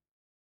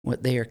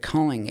what they are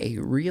calling a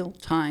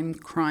real-time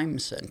crime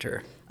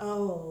center.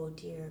 Oh,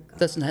 dear God.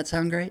 Doesn't that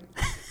sound great?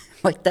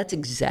 Like, that's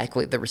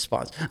exactly the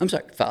response. I'm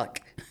sorry,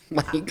 fuck.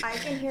 Like, I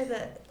can hear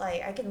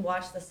I can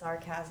watch the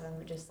sarcasm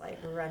just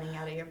running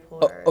out of your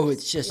pores.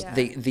 It's just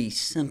the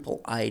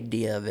simple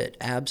idea of it.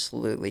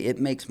 Absolutely. It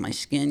makes my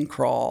skin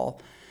crawl.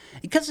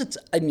 Because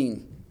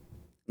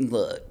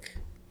look,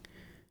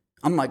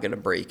 I'm not going to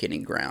break any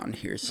ground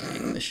here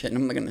saying this shit.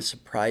 And I'm not going to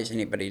surprise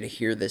anybody to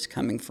hear this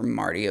coming from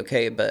Marty,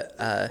 okay? But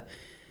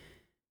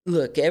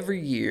look, every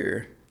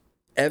year,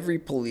 every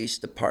police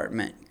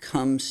department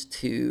comes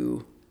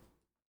to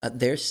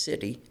their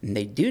city, and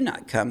they do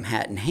not come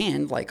hat in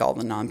hand like all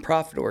the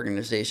nonprofit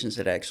organizations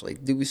that actually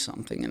do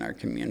something in our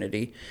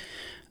community.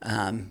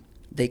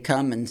 They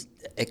come and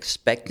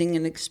expecting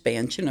an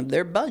expansion of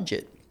their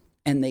budget,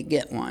 and they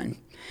get one.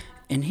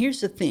 And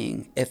here's the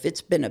thing, if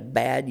it's been a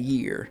bad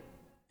year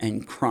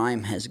and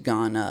crime has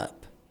gone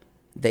up,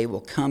 they will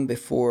come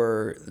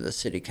before the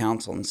city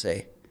council and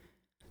say,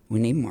 we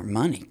need more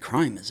money,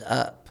 crime is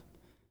up.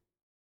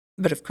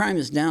 But if crime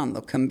is down,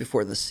 they'll come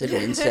before the city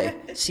and say,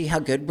 see how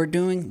good we're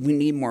doing? We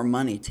need more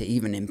money to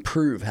even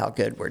improve how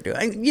good we're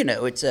doing.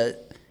 It's a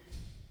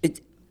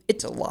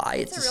lie.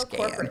 It's a real scam.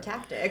 Corporate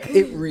tactic.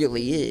 It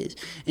really is.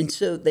 And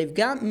so they've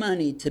got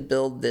money to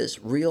build this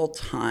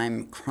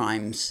real-time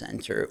crime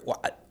center. Well,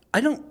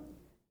 I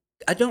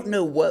don't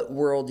know what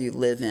world you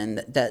live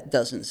in that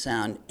doesn't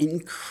sound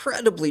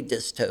incredibly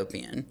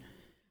dystopian.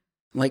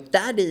 Like,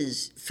 that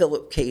is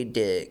Philip K.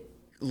 Dick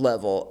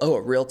level,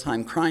 a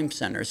real-time crime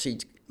center. So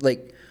are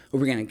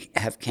we going to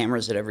have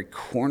cameras at every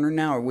corner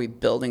now? Are we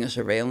building a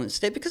surveillance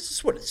state? Because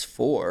that's what it's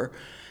for,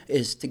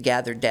 is to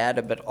gather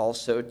data, but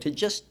also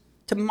to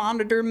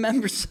monitor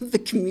members of the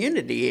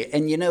community.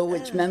 And you know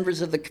which members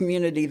of the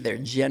community they're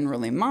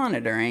generally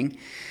monitoring.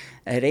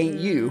 It ain't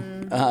you.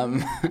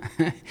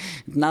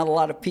 Not a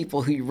lot of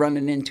people who you're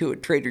running into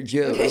at Trader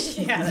Joe's.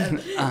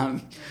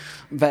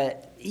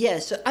 But yeah,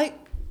 so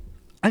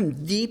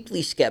I'm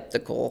deeply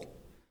skeptical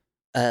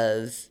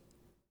of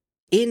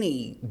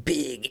any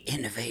big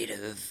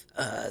innovative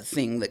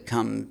thing that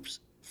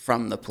comes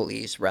from the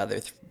police rather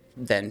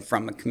than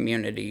from a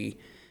community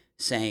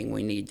saying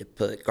we need to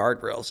put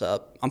guardrails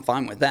up. I'm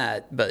fine with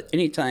that, but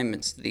anytime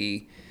it's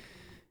the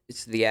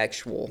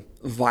actual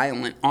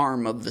violent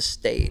arm of the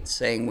state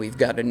saying we've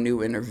got a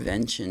new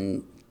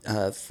intervention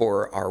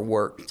for our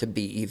work to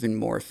be even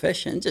more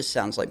efficient, it just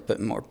sounds like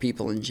putting more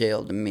people in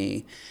jail to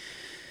me.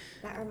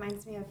 That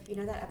reminds me of,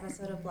 that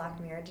episode of Black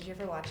Mirror? Did you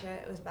ever watch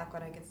it? It was back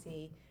when I could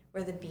see,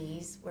 where the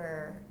bees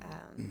were,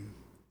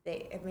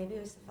 maybe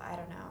it was, I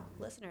don't know,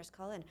 listeners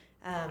call in.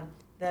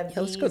 Bees,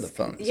 let's go to the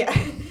phones. Yeah,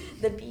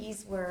 the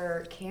bees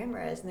were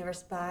cameras, and they were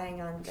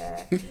spying on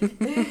the...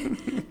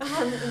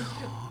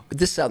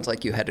 This sounds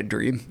like you had a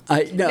dream.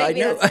 I know.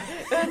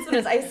 That's what it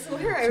is. I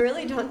swear I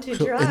really don't do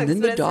drugs, and then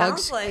but it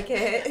sounds like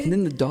it. And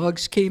then the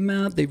dogs came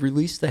out. They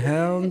released the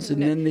hounds,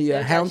 and then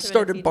the hounds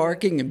started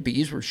barking, and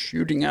bees were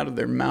shooting out of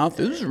their mouth.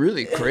 It was a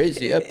really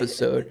crazy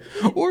episode.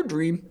 Or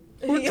dream.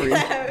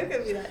 Yeah, it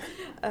could be that.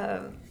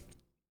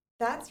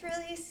 That's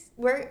really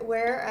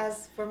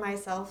whereas for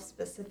myself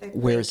specifically,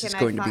 where is this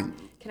going to be?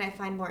 Can I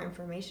find more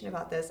information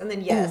about this? And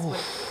then yes,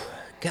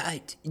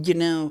 God,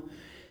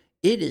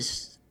 it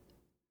is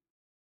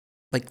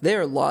like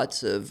there are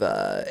lots of.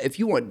 If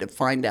you wanted to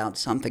find out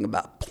something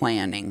about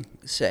planning,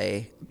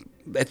 say,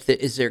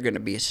 is there going to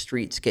be a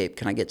streetscape?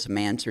 Can I get some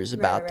answers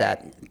about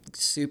that?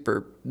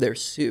 They're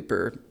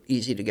super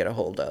easy to get a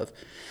hold of.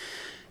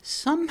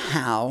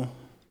 Somehow,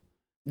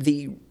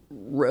 the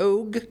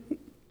rogue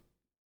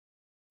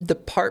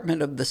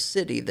department of the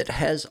city that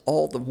has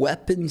all the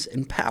weapons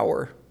and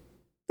power,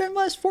 they're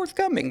less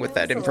forthcoming with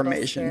that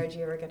information. I was a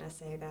little scared you were going to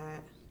say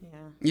that.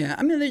 Yeah,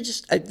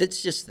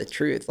 it's just the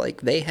truth.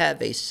 Like, they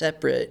have a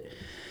separate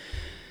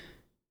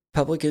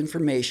public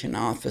information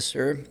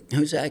officer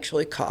who's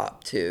actually a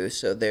cop too,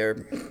 so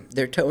they're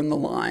towing the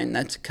line.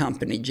 That's a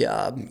company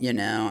job,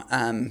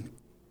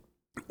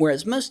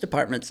 Whereas most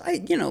departments, a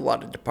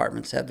lot of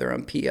departments have their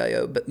own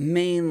PIO, but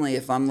mainly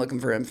if I'm looking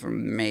for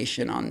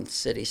information on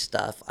city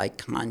stuff, I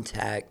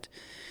contact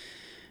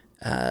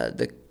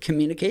the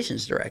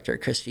communications director,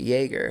 Christy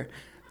Yeager.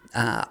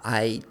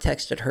 I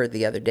texted her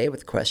the other day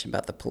with a question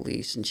about the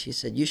police, and she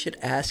said, you should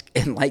ask,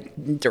 and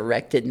like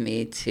directed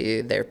me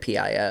to their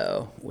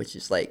PIO, which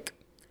is like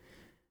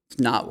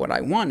not what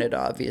I wanted,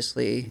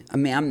 obviously. I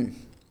mean,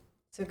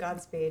 So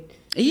Godspeed.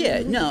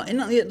 yeah, no, and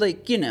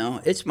like,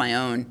 it's my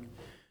own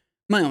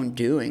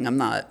doing. I'm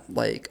not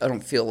like, I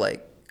don't feel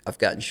like I've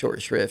gotten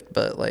short shrift,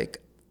 but like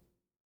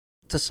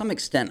to some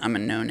extent I'm a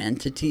known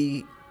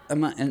entity.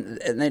 And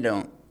they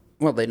don't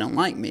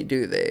like me,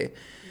 do they?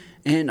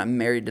 And I'm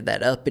married to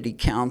that uppity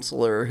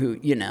counselor who,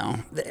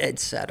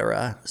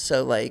 etc.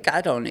 So like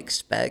I don't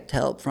expect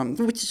help from,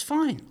 which is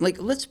fine.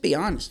 Like, let's be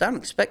honest, I don't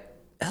expect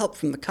help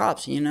from the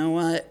cops. You know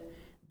what?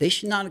 They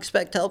should not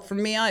expect help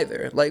from me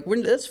either. Like,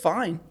 that's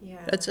fine.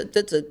 Yeah.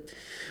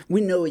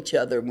 We know each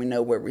other. We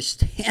know where we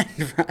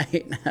stand,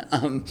 right?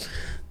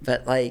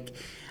 But like,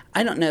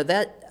 I don't know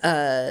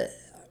that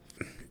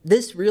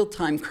this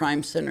real-time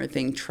crime center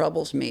thing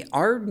troubles me.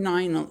 Our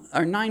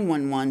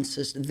 911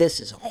 system. This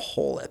is a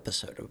whole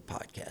episode of a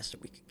podcast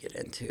that we could get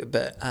into.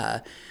 But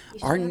you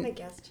should have a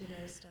guest who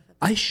knows stuff about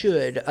I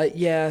should,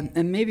 yeah,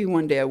 and maybe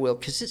one day I will,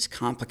 because it's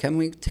complicated.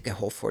 We took a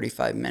whole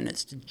 45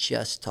 minutes to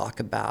just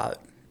talk about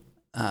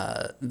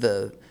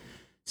the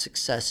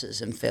successes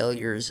and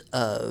failures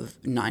of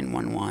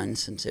 911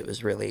 since it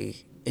was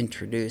really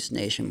introduced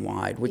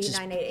nationwide, which is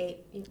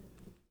 988.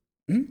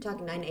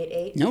 Talking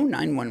 988? No,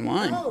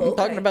 911. Oh, I'm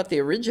talking okay. about the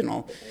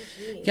original. Oh,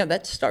 Yeah,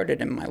 that started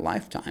in my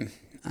lifetime.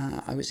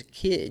 I was a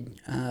kid.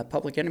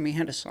 Public Enemy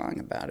had a song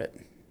about it.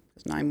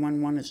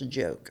 911 is a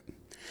joke.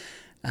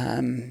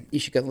 You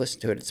should go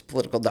listen to it. It's a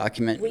political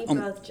document. We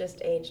both just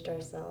aged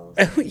ourselves.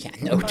 Oh, yeah,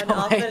 no, On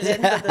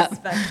opposite ends of the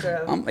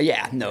spectrum.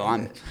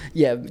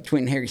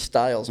 Between Harry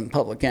Styles and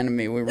Public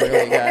Enemy, we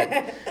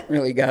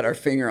really got our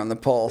finger on the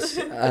pulse.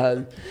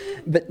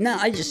 But no,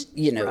 I just,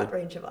 Broad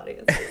range of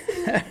audiences.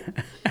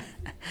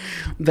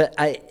 But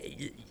I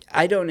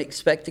don't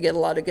expect to get a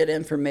lot of good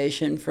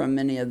information from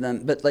many of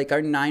them. But like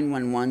our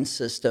 911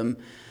 system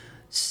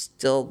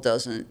still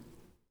doesn't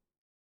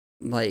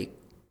like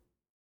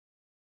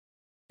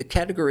the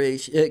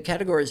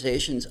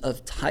categorizations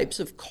of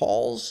types of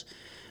calls.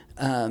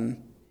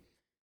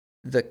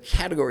 The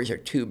categories are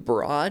too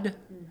broad.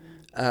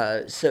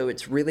 So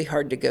it's really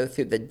hard to go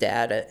through the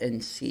data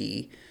and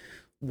see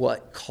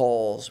what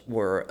calls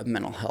were a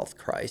mental health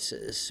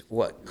crisis,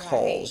 what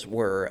calls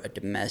were a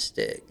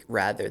domestic,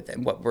 rather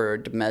than what were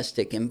a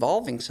domestic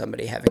involving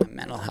somebody having a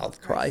mental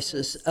health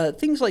crisis,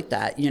 things like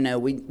that.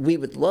 We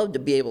would love to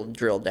be able to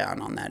drill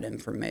down on that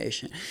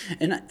information.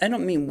 And I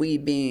don't mean we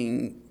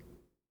being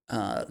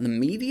the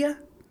media.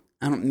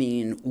 I don't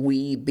mean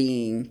we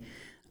being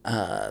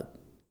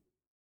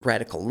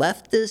radical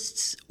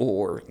leftists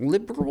or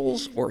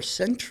liberals or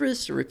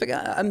centrists.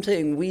 I'm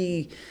saying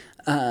we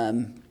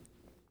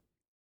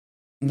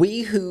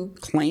who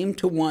claim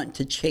to want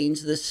to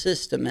change the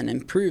system and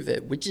improve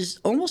it, which is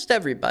almost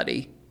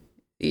everybody,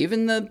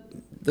 even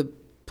the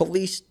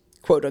police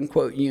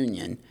quote-unquote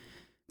union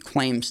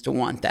claims to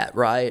want that,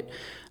 right?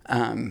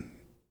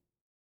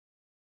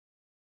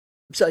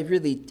 So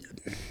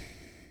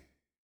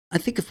I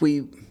think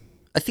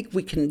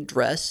we can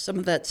address some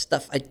of that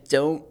stuff. I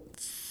don't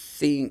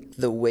think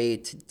the way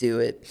to do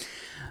it,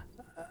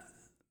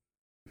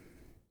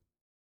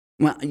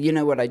 well, you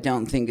know what I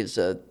don't think is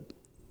a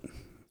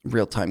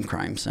real-time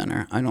crime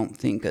center. I don't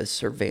think a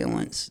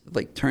surveillance,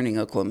 like turning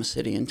Oklahoma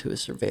City into a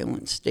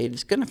surveillance state,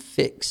 is going to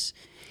fix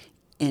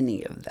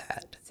any of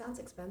that. It sounds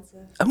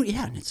expensive. Oh,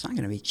 yeah, and it's not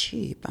going to be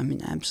cheap. I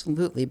mean,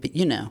 absolutely. But,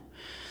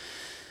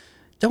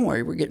 don't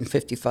worry, we're getting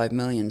 $55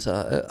 million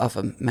off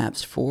of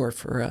MAPS 4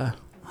 for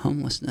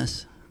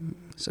homelessness.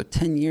 So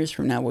 10 years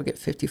from now, we'll get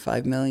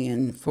 $55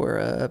 million for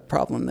a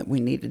problem that we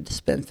needed to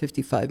spend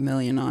 $55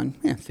 million on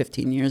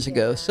 15 years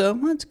ago. So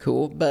that's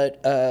cool.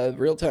 But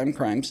real-time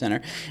crime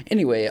center.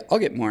 Anyway, I'll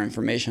get more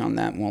information on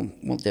that, and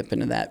we'll dip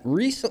into that.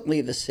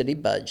 Recently, the city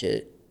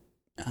budget,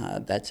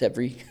 that's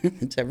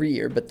it's every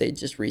year, but they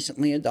just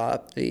recently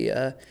adopt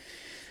the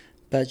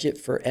budget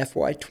for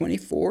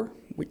FY24,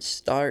 which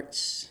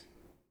starts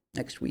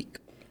next week.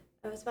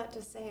 I was about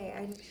to say,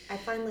 I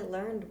finally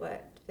learned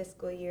what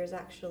fiscal years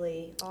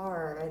actually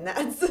are, and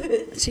that's...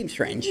 It seems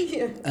strange.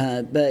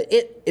 Yeah. But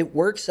it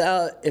works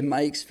out, in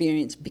my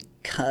experience,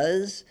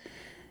 because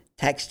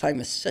tax time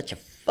is such a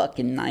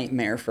fucking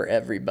nightmare for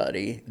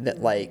everybody that,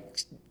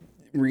 like,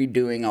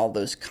 redoing all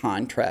those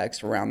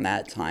contracts around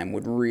that time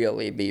would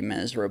really be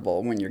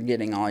miserable when you're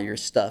getting all your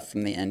stuff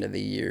from the end of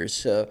the year.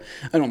 So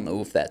I don't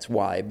know if that's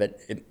why, but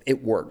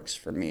it works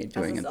for me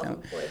doing it. As a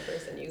self-employed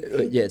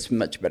person, yeah, it's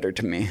much better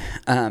to me.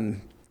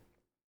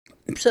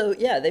 So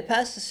yeah, they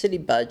passed the city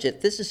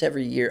budget. This is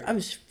every year. I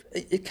was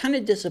kind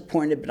of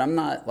disappointed, but I'm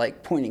not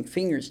like pointing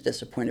fingers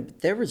disappointed.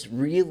 But there was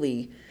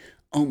really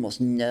almost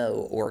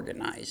no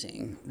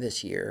organizing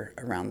this year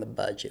around the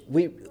budget.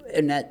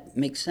 And that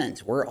makes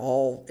sense. We're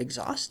all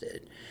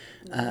exhausted.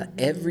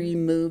 Every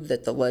move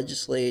that the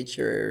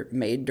legislature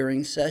made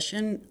during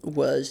session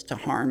was to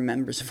harm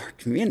members of our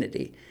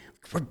community.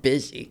 We're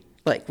busy.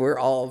 Like, we're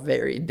all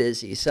very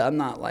busy. So I'm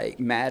not like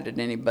mad at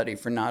anybody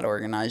for not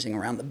organizing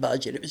around the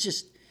budget. It was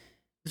just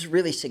was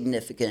really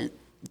significant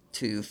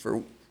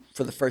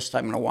for the first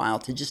time in a while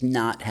to just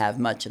not have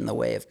much in the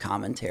way of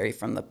commentary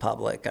from the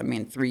public. I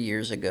mean, 3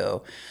 years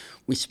ago,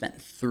 we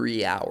spent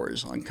 3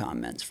 hours on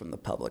comments from the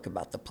public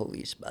about the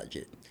police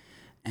budget.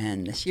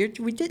 And this year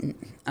we didn't.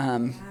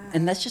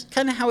 And that's just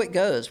kind of how it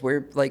goes.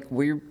 We're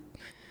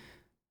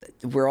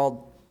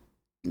all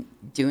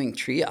doing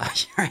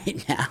triage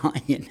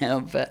right now,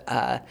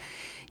 but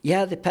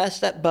yeah, they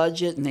passed that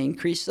budget and they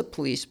increased the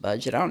police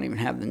budget. I don't even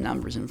have the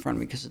numbers in front of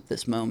me because at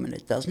this moment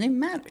it doesn't even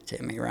matter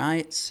to me,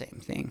 right?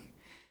 Same thing.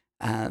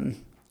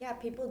 Yeah,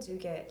 people do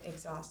get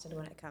exhausted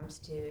when it comes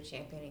to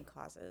championing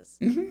causes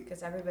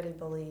because everybody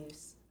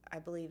believes, I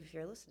believe if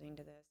you're listening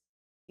to this,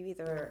 you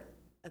either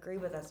agree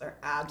with us or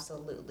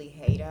absolutely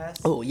hate us.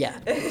 Oh, yeah,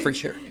 for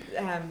sure.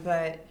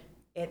 But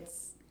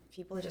it's,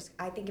 people just,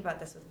 I think about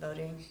this with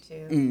voting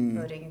too.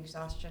 Voting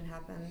exhaustion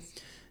happens.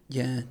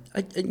 Yeah,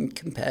 and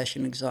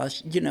compassion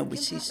exhaustion. You know,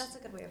 That's a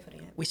good way of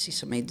putting it. We see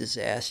so many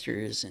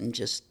disasters and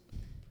just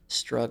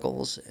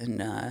struggles,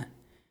 and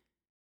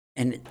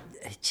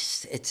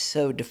it's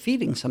so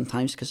defeating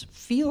sometimes because it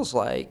feels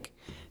like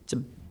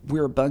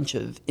we're a bunch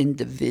of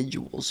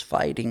individuals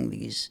fighting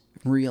these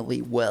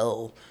really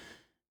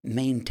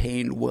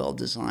well-maintained,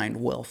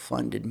 well-designed,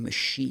 well-funded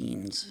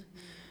machines.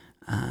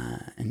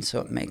 And so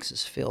it makes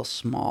us feel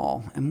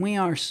small. And we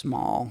are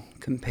small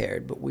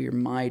compared, but we are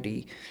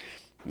mighty.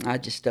 I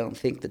just don't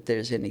think that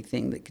there's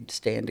anything that could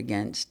stand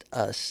against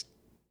us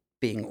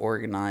being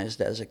organized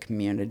as a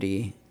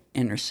community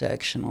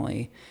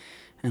intersectionally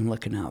and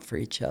looking out for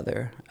each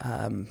other.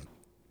 I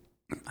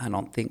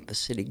don't think the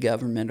city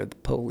government or the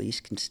police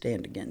can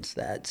stand against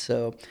that.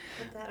 So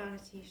put that on a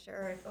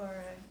T-shirt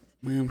or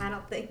well, I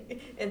don't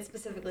think, and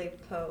specifically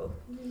Poe.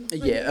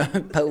 Yeah,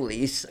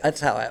 police.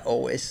 That's how I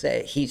always say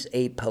it. He's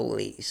a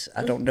police.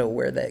 I don't know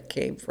where that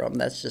came from.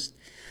 That's just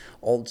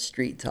old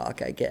street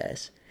talk, I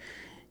guess.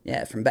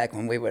 Yeah, from back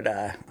when we would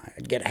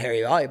I'd get a hairy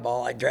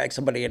volleyball, I'd drag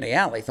somebody in the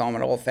alley, throw them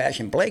an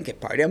old-fashioned blanket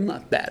party. I'm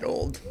not that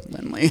old,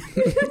 Linley.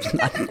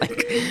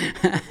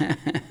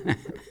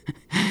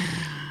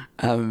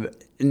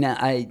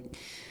 Now,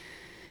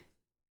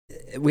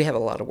 we have a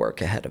lot of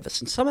work ahead of us,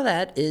 and some of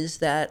that is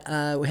that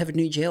we have a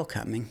new jail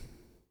coming.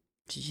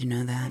 Did you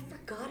know that? I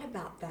forgot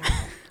about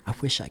that. I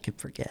wish I could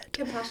forget.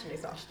 Compassion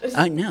exhaustion.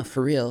 I know,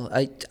 for real.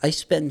 I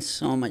spend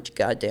so much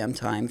goddamn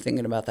time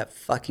thinking about that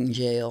fucking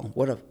jail.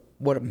 What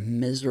a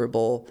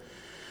miserable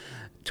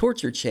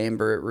torture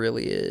chamber it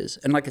really is.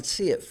 And I could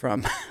see it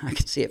from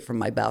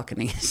my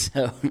balcony,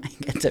 so I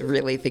get to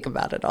really think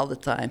about it all the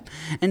time.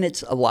 And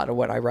it's a lot of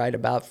what I write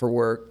about for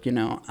work, you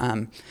know.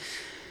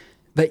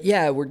 But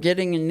yeah, we're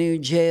getting a new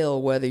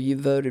jail whether you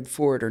voted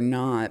for it or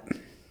not.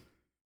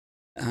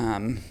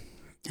 And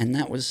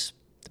that was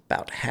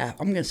about half.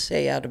 I'm going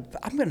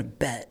to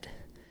bet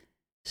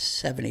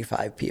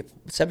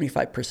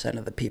 75%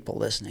 of the people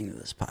listening to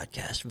this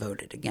podcast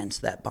voted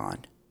against that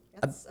bond.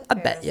 I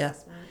bet you. Yeah.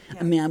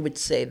 I mean, I would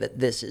say that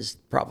this is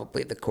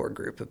probably the core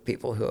group of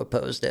people who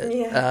opposed it.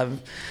 Yeah.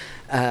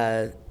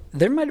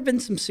 There might have been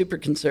some super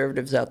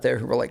conservatives out there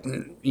who were like,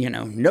 you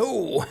know,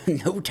 no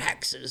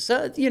taxes.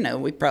 You know,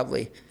 we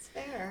probably It's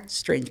fair.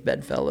 Strange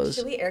bedfellows.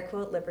 Should we air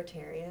quote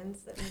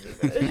libertarians that maybe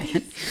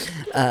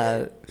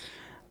voted?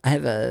 I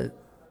have a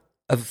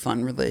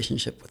fun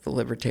relationship with the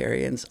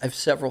libertarians. I have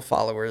several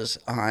followers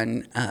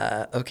on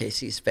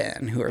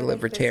OKC-SPAN who are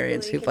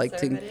libertarians who like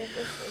to.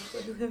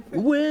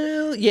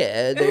 Well,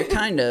 yeah, they're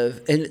kind of,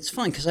 and it's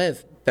fun because I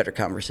have better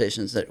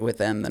conversations with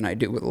them than I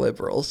do with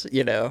liberals,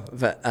 you know.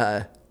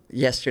 But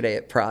yesterday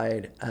at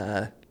Pride,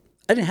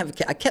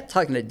 I kept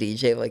talking to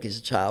DJ like he's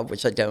a child,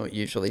 which I don't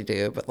usually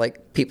do, but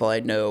like people I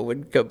know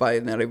would go by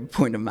and then I would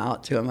point them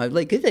out to him. I'd be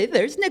like, hey,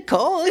 there's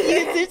Nicole.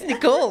 There's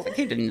Nicole.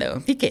 He didn't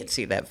know. He can't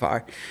see that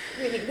far.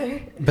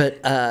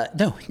 But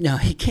no,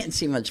 he can't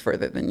see much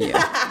further than you.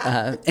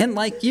 And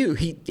like you,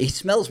 he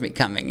smells me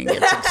coming and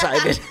gets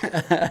excited.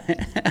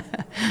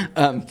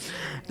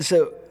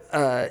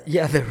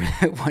 Yeah, the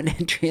one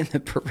entry in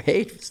the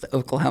parade was the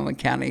Oklahoma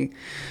County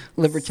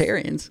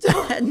Libertarians.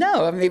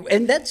 No, I mean,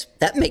 and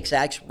that makes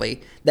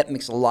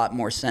a lot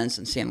more sense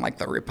than seeing like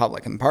the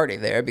Republican Party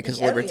there, because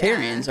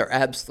Libertarians are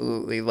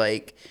absolutely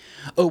like,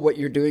 oh, what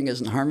you're doing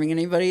isn't harming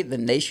anybody,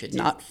 then they should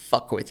not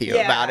fuck with you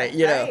about it,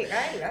 you know.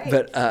 Right.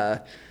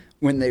 But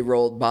when they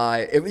rolled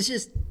by, it was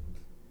just,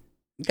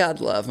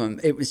 God love them.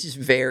 It was just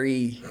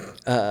very.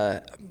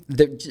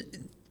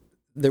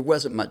 There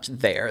wasn't much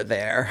there.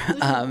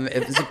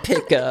 It was a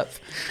pickup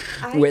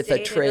with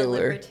a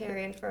trailer. I dated a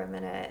libertarian for a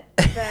minute,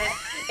 but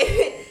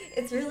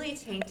it's really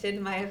tainted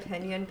my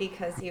opinion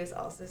because he was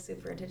also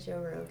super into Joe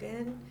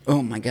Rogan.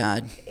 Oh my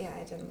God. Yeah,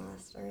 it didn't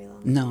last very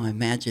long. No, I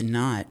imagine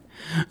not.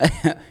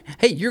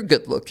 Hey, you're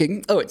good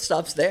looking. Oh, it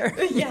stops there?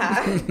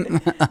 Yeah.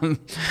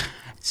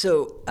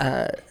 So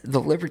the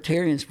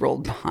libertarians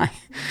rolled by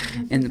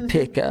in the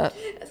pickup.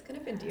 That's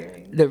kind of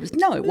endearing.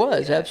 It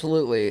was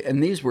absolutely.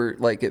 And these were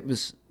like, it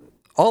was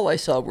all I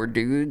saw were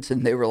dudes,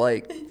 and they were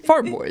like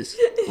farm boys.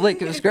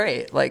 Like, it was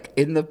great. Like,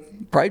 in the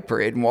Pride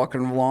Parade and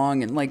walking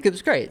along, and like, it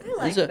was great. I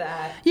like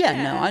that.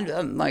 Yeah, no,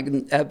 I'm like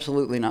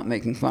absolutely not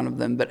making fun of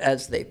them. But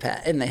as they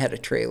and they had a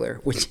trailer,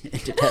 which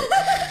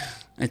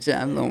I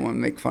don't want to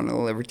make fun of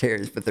the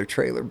libertarians, but their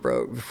trailer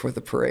broke before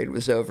the parade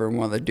was over, and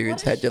one of the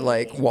dudes had to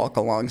like walk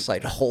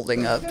alongside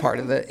holding up part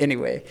of it.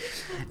 Anyway,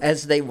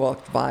 as they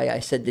walked by, I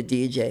said to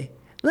DJ,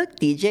 "Look,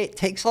 DJ, it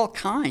takes all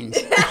kinds."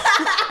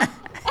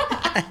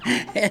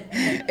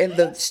 and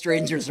the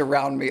strangers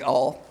around me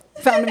all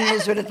found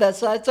amusement at that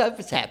side, so I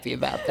was happy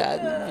about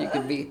that. You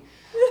could be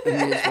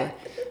amused by.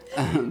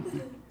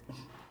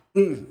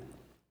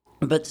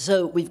 But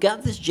so we've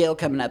got this jail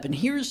coming up, and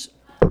here's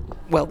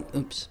why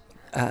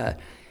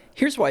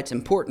it's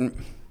important.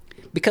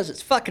 Because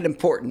it's fucking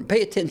important.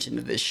 Pay attention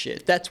to this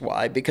shit. That's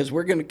why. Because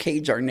we're going to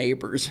cage our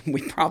neighbors.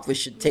 We probably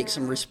should take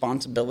some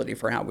responsibility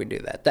for how we do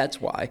that.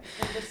 That's why.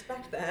 And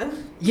respect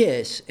them.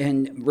 Yes,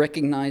 and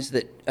recognize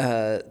that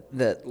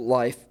that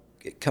life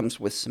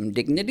comes with some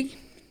dignity,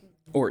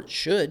 or it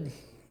should.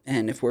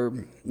 And if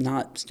we're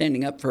not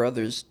standing up for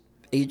others'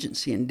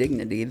 agency and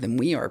dignity, then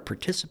we are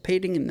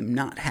participating in them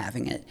not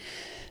having it.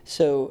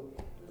 So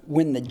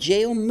when the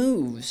jail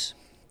moves,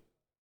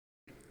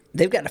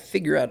 they've got to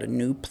figure out a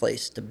new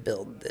place to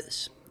build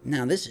this.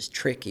 Now, this is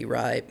tricky,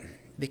 right?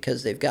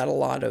 Because they've got a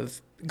lot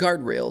of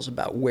guardrails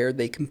about where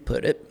they can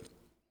put it.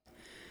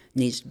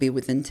 Needs to be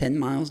within 10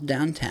 miles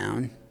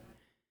downtown.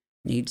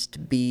 Needs to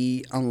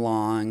be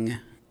along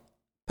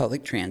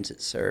public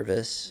transit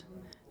service.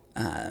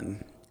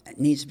 It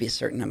needs to be a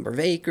certain number of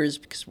acres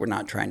because we're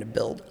not trying to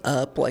build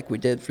up like we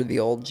did for the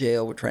old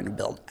jail. We're trying to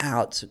build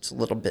out so it's a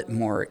little bit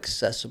more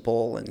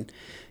accessible and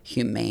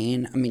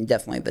humane. I mean,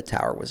 definitely the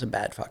tower was a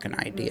bad fucking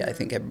idea. I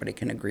think everybody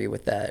can agree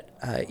with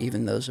that,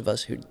 even those of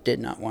us who did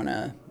not want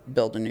to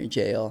build a new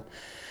jail.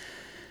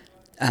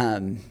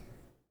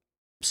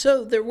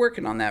 So they're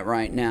working on that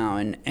right now,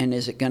 and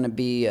is it going to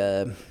be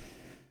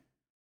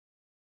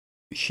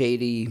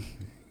shady,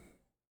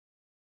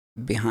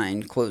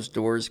 behind closed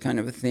doors kind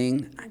of a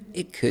thing?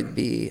 It could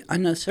be. I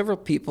know several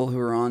people who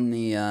are on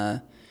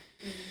the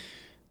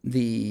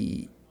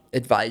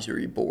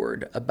advisory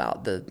board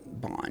about the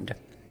bond.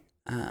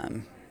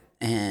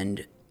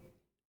 And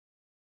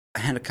I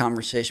had a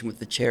conversation with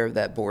the chair of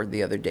that board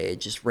the other day.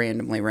 Just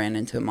randomly ran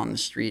into him on the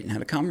street and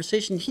had a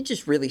conversation. He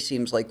just really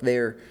seems like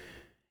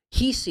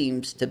he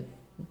seems to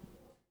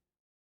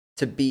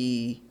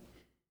be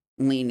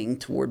leaning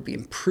toward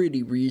being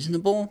pretty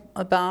reasonable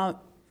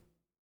about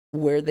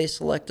where they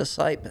select a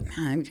site. But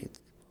man,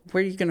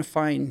 where are you going to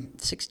find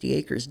 60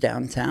 acres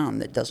downtown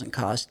that doesn't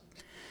cost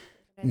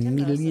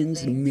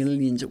millions and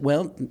millions?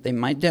 Well, they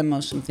might demo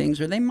some things,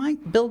 or they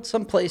might build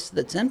some place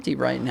that's empty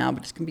right now,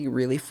 but it's going to be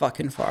really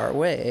fucking far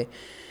away.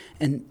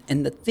 And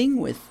the thing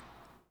with,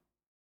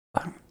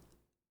 I'm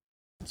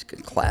just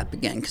going to clap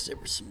again because there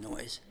was some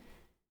noise.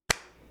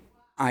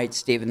 All right,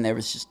 Stephen, there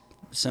was just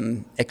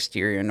some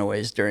exterior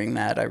noise during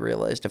that. I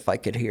realized if I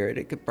could hear it,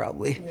 it could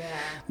probably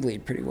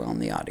bleed pretty well in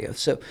the audio.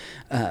 So,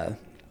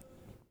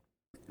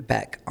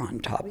 back on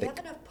topic. We have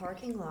enough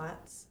parking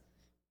lots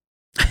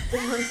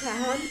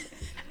downtown.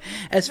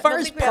 As far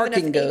as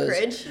parking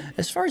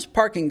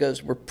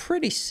goes, we're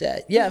pretty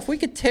set. Yeah, if we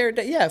could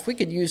if we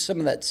could use some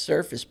of that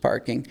surface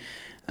parking,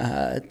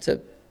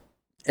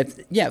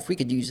 if we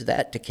could use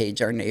that to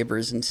cage our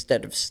neighbors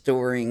instead of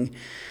storing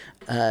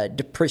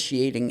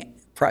depreciating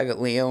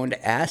privately owned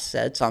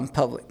assets on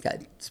public.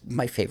 That's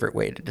my favorite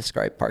way to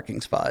describe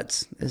parking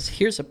spots. Is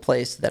here's a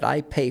place that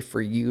I pay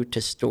for you to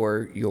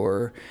store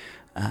your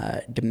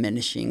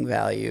diminishing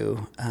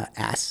value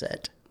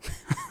asset.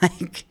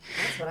 That's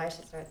what I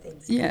should start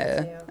thinking.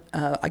 Yeah,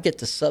 I get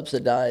to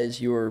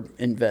subsidize your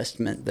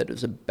investment that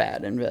is a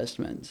bad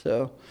investment.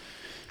 So,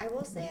 I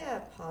will say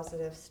a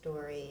positive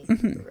story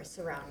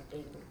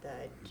surrounding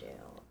the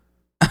jail.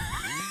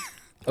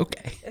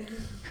 Okay.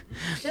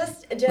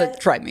 just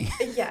try me.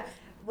 Yeah.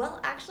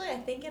 Well, actually, I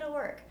think it'll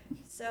work.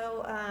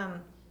 So,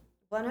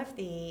 one of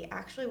the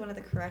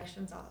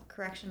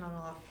correctional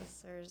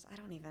officers,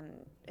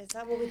 is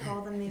that what we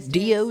call them these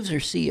days? DOs or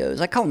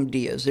COs? I call them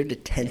DOs. They're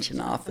detention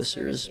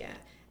officers. Yeah.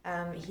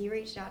 He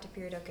reached out to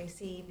Period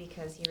OKC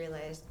because he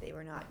realized they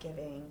were not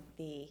giving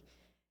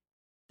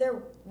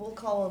we'll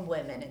call them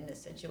women in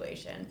this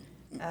situation,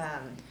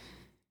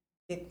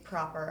 the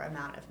proper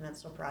amount of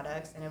menstrual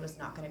products, and it was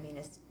not going to be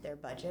in their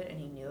budget, and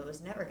he knew it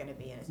was never going to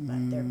be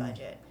in their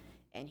budget.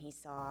 And he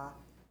saw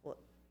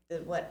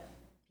what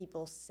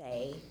people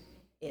say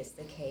is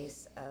the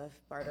case of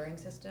bartering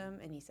system,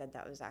 and he said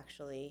that was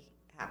actually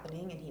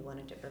happening, and he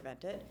wanted to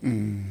prevent it.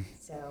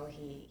 So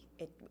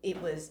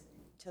it was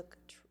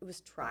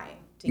trying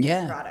to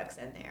get products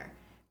in there,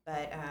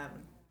 but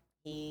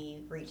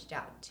he reached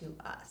out to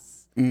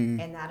us,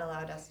 and that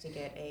allowed us to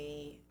get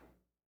a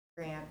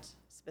grant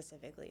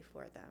specifically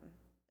for them.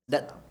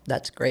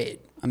 That's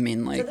great. I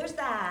mean, like, so there's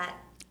that.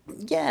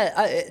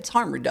 Yeah, it's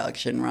harm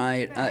reduction,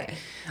 right?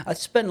 I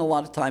spend a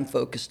lot of time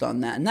focused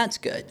on that, and that's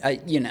good.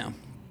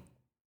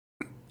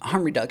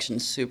 Harm reduction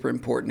is super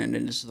important, and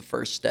it is the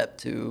first step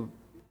to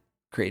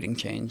creating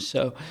change.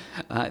 So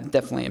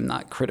definitely am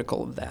not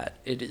critical of that.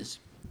 It is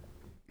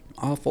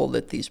awful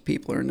that these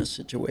people are in a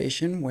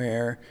situation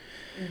where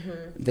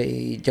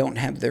they don't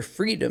have their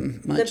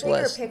freedom, much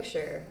less. The bigger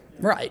picture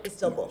Right. is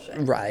still bullshit.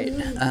 Right.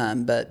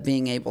 But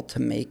being able to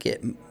make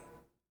it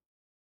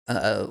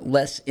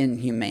less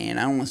inhumane,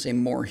 I don't want to say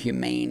more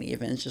humane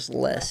even, it's just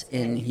less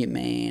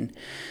inhumane.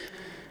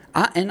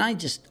 I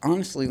just,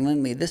 honestly,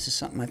 Linley, this is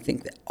something I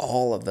think that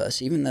all of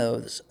us, even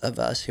those of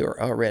us who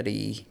are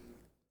already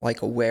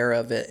like aware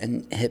of it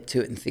and hip to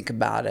it and think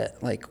about it,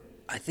 like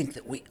I think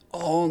that we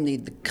all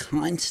need to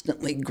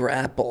constantly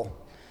grapple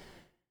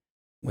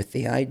with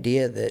the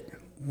idea that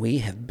we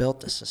have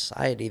built a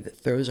society that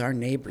throws our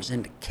neighbors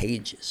into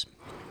cages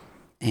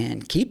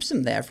and keeps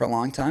them there for a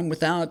long time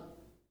without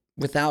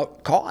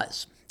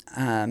cause.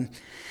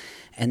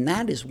 And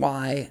that is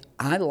why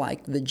I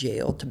like the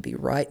jail to be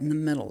right in the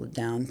middle of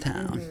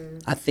downtown.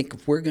 I think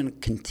if we're going to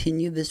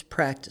continue this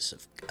practice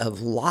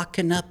of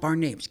locking up our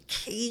neighbors,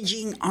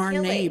 caging our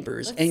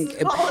neighbors, and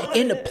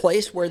in a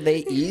place where they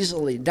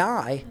easily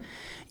die,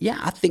 yeah,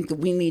 I think that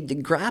we need to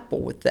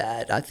grapple with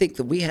that. I think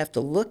that we have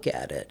to look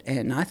at it.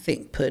 And I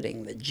think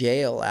putting the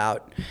jail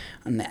out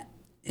on that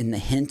in the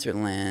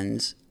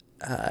hinterlands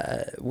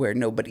where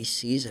nobody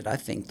sees it, I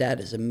think that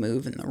is a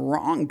move in the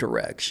wrong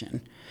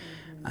direction.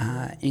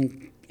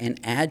 And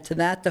add to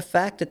that the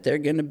fact that they're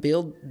going to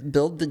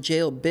build the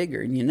jail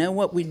bigger. And you know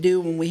what we do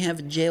when we have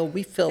a jail?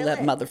 We fill that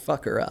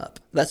motherfucker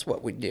up. That's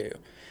what we do.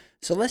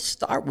 So let's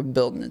start with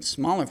building it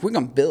smaller. If we're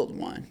going to build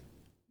one,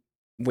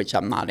 which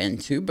I'm not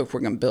into, but if we're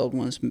going to build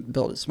one,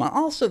 build it small.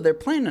 Also, they're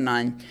planning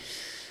on,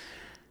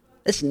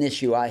 it's an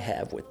issue I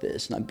have with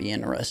this, and I'd be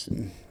interested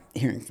in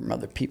hearing from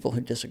other people who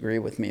disagree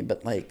with me,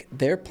 but like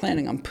they're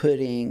planning on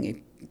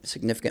putting a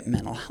significant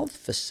mental health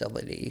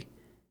facility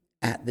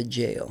at the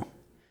jail.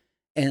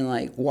 And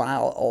like,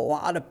 while a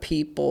lot of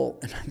people,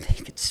 and I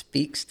think it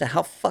speaks to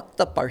how fucked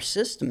up our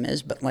system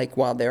is, but like,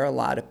 while there are a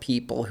lot of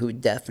people who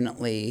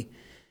definitely,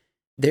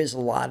 there's a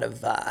lot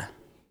of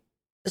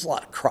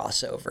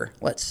crossover,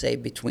 let's say,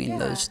 between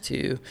those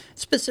two,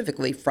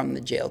 specifically from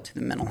the jail to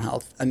the mental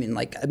health. I mean,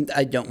 like,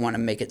 I don't want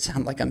to make it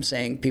sound like I'm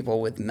saying people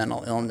with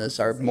mental illness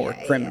are more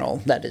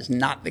criminal. That is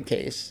not the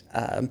case.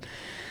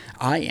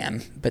 I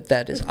am, but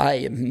I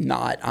am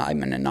not.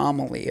 I'm an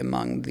anomaly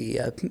among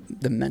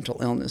the mental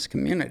illness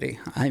community.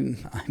 I'm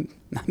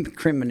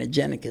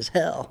criminogenic as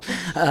hell.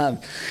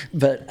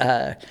 But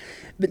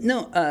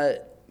no,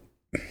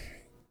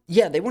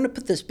 yeah, they want to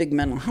put this big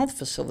mental health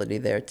facility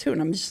there too,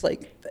 and I'm just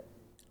like,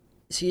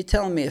 so you're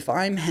telling me if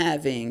I'm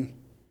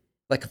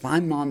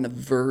on the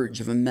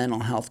verge of a mental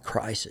health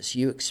crisis,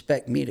 you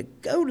expect me to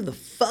go to the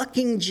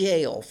fucking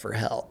jail for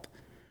help?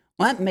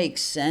 Well, that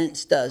makes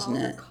sense, doesn't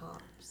it?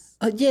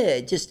 Yeah,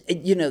 just,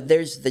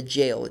 there's the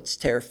jail. It's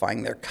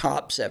terrifying. There are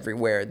cops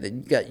everywhere.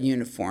 They've got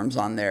uniforms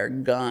on their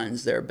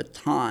guns, their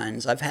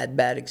batons. I've had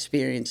bad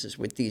experiences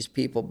with these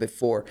people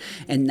before,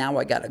 and now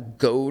I got to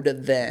go to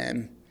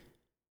them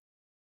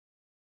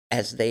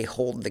as they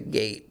hold the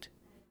gate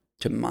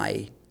to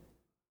my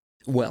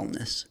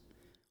wellness.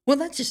 Well,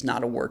 that's just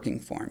not a working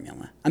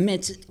formula. I mean,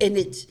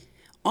 it's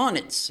on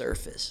its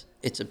surface,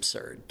 it's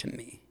absurd to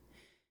me.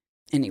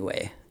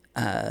 Anyway,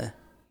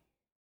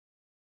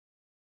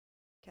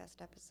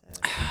 episode.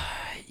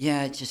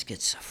 Yeah, it just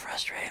gets so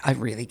frustrating. I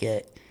really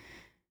get.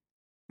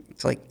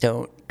 It's like,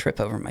 don't trip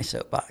over my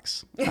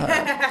soapbox.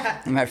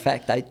 Matter of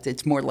fact,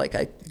 it's more like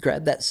I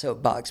grab that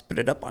soapbox, put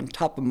it up on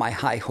top of my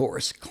high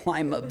horse,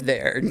 climb up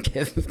there, and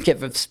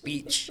give a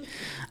speech.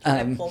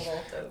 Full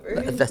vault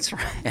over. That's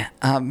right.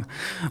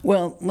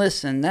 Well,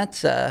 listen,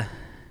 that's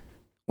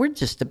we're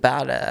just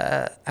about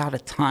out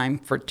of time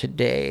for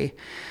today.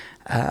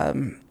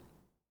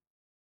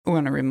 I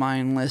want to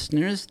remind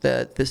listeners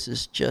that this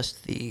is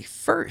just the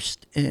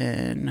first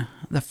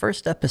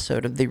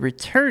episode of the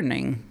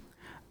returning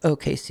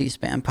OKC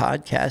Spam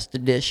Podcast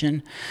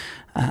Edition.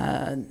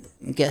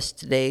 Guest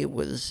today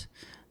was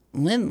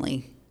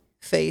Linley,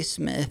 Faye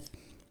Smith,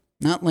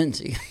 not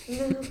Lindsay,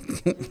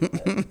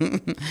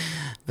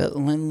 but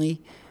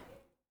Linley.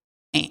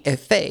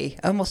 Faye,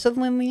 I almost said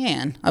Linley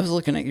Ann. I was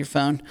looking at your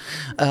phone.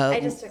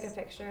 I just took a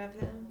picture of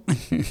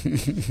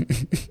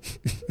him.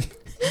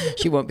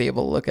 She won't be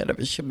able to look at it,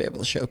 but she'll be able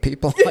to show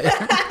people.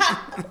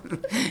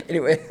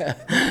 Anyway,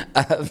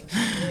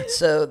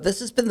 so this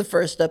has been the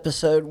first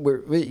episode.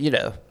 We're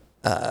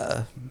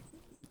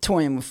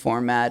toying with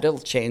format. It'll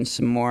change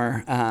some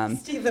more.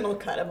 Stephen will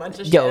cut a bunch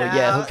of shit out.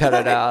 Yeah, he'll cut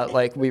it out.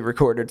 Like, we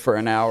recorded for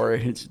an hour.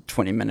 It's a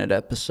 20-minute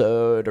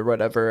episode or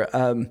whatever.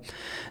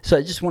 So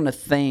I just want to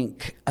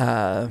thank,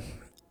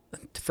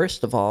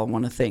 first of all, I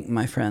want to thank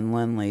my friend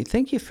Linley.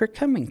 Thank you for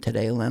coming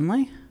today,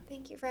 Linley.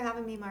 Thank you for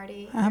having me,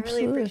 Marty. Absolutely.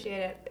 I really appreciate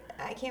it.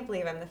 I can't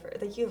believe I'm the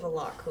first. Like, you have a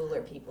lot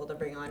cooler people to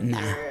bring on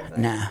here.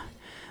 Nah.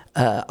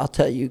 I'll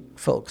tell you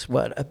folks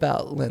what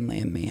about Linley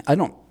and me. I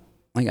don't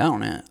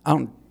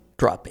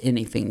drop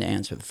anything to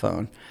answer the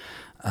phone.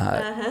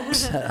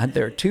 So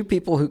there are two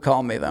people who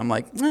call me that I'm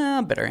like,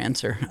 I better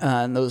answer.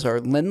 And those are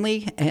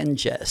Linley and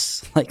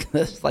Jess. Like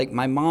this, like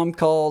my mom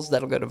calls,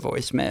 that'll go to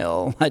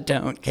voicemail. I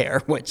don't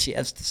care what she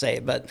has to say,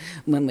 but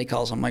Linley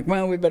calls. I'm like,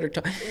 well, we better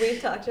talk. We've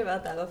talked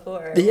about that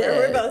before. Yeah.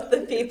 We're both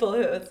the people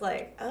who it's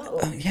like,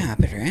 yeah, I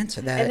better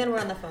answer that. And then we're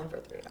on the phone for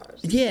 3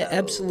 hours. Yeah, so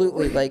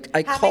absolutely. Like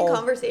I having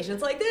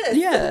conversations like this.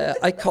 Yeah,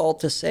 I call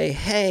to say,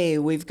 hey,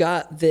 we've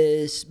got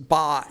this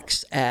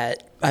box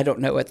at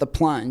the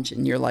plunge.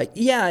 And you're like,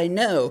 yeah, I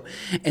know.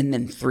 And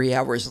then 3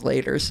 hours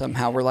later,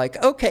 somehow we're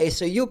like, okay,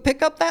 so you'll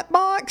pick up that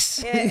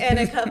box? And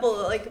a couple,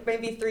 like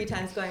maybe 3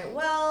 times going,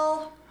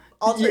 well,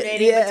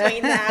 alternating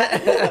between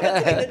that.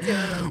 Between the two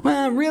of them.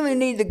 Well, I really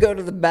need to go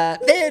to the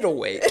bat. It'll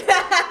wait.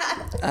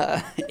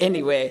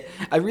 Anyway,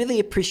 I really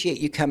appreciate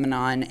you coming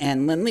on.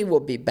 And Linley will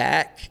be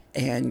back.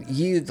 And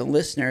you, the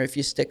listener, if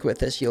you stick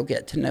with us, you'll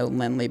get to know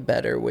Linley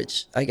better,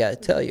 which I got to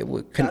tell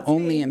you, can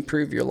only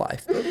improve your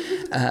life.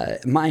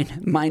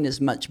 Mine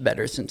is much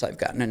better since I've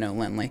gotten to know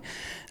Linley.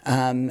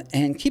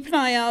 And keep an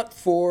eye out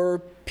for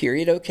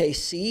Period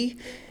OKC,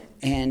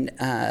 and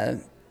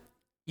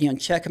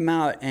check them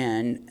out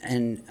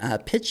and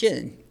pitch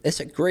in. It's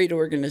a great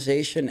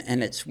organization,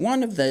 and it's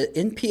one of the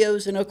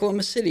NPOs in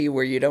Oklahoma City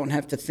where you don't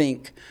have to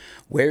think,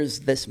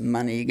 where's this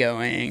money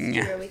going?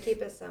 Sure, we keep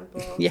it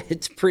simple. Yeah,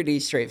 it's pretty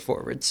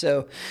straightforward.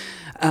 So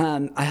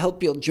I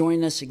hope you'll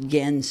join us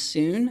again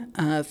soon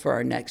for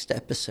our next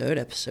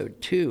episode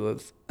 2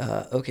 of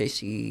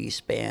OKC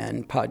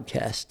Span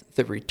Podcast,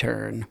 The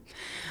Return.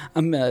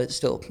 I'm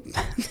still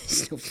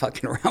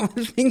fucking around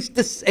with things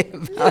to say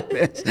about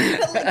this.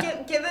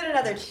 Give it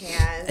another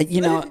chance.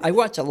 I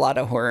watch a lot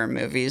of horror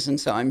movies, and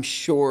so I'm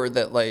sure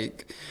that,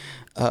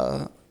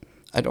 I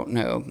don't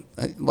know,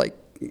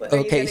 What, are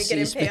you going to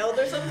get impaled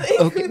or something?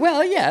 Okay,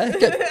 well, yeah,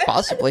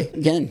 possibly.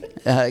 Again,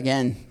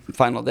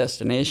 Final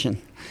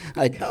Destination.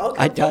 I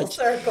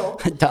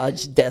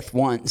dodged death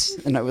once,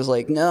 and I was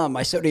like, no,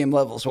 my sodium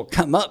levels will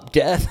come up,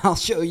 death. I'll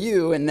show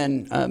you. And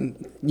then,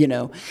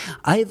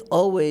 I've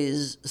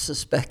always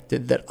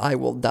suspected that I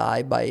will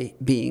die by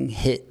being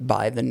hit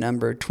by the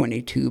number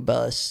 22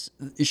 bus,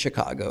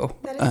 Chicago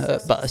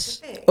bus.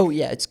 Specific. Oh,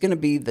 yeah, it's going to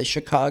be the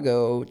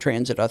Chicago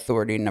Transit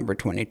Authority number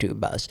 22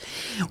 bus.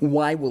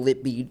 Why will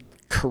it be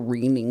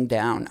careening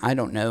down? I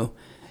don't know.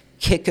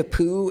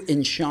 Kickapoo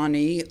in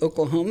Shawnee,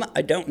 Oklahoma?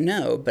 I don't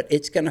know, but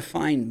it's going to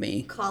find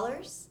me.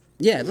 Callers?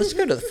 Yeah, let's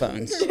go to the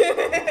phones.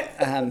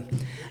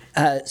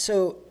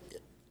 So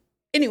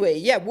anyway,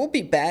 yeah, we'll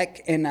be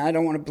back, and I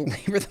don't want to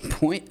belabor the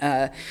point.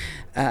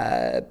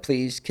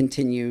 Please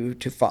continue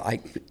to follow.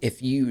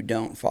 If you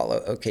don't follow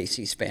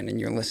OKC Span and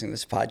you're listening to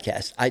this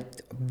podcast,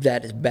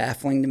 that is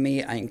baffling to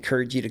me. I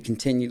encourage you to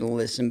continue to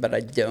listen, but I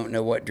don't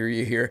know what drew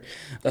you here.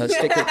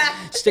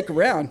 Stick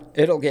around.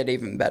 It'll get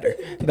even better.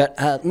 But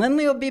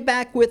Linley will be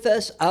back with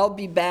us. I'll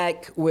be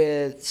back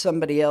with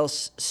somebody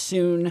else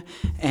soon,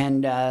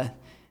 and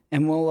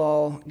we'll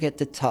all get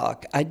to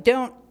talk. I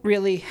don't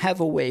really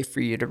have a way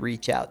for you to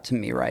reach out to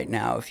me right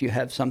now. If you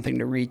have something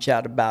to reach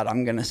out about,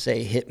 I'm going to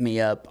say hit me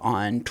up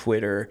on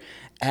Twitter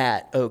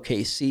at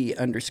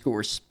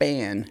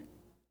OKC_span,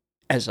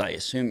 as I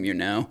assume you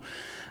know.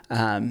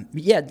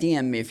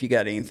 DM me if you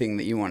got anything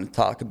that you want to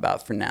talk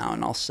about for now,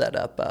 and I'll set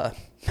up a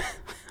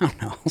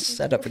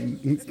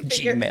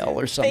Gmail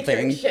or something.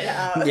 Figure shit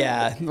out.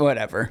 Yeah,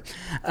 whatever.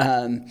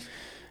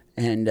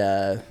 And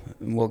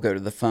we'll go to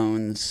the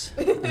phones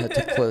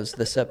to close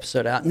this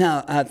episode out.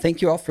 Now,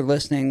 thank you all for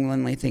listening.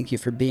 Linley, thank you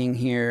for being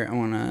here. I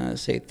want to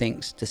say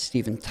thanks to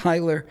Steven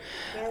Tyler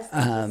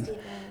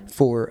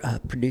for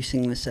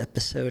producing this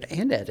episode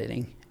and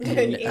editing.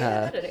 And,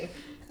 editing.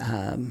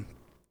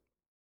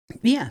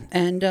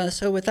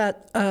 So with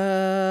that,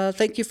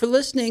 thank you for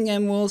listening,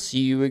 and we'll see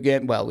you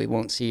again. Well, we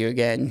won't see you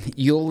again.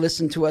 You'll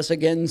listen to us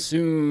again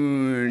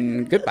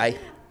soon. Goodbye.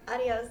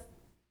 Adios.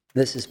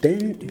 This has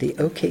been the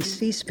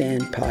OKC Span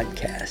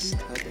Podcast,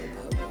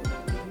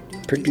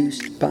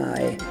 produced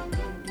by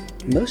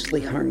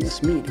Mostly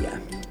Harmless Media.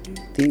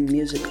 Theme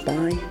music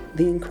by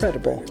the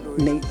incredible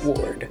Nate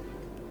Ward.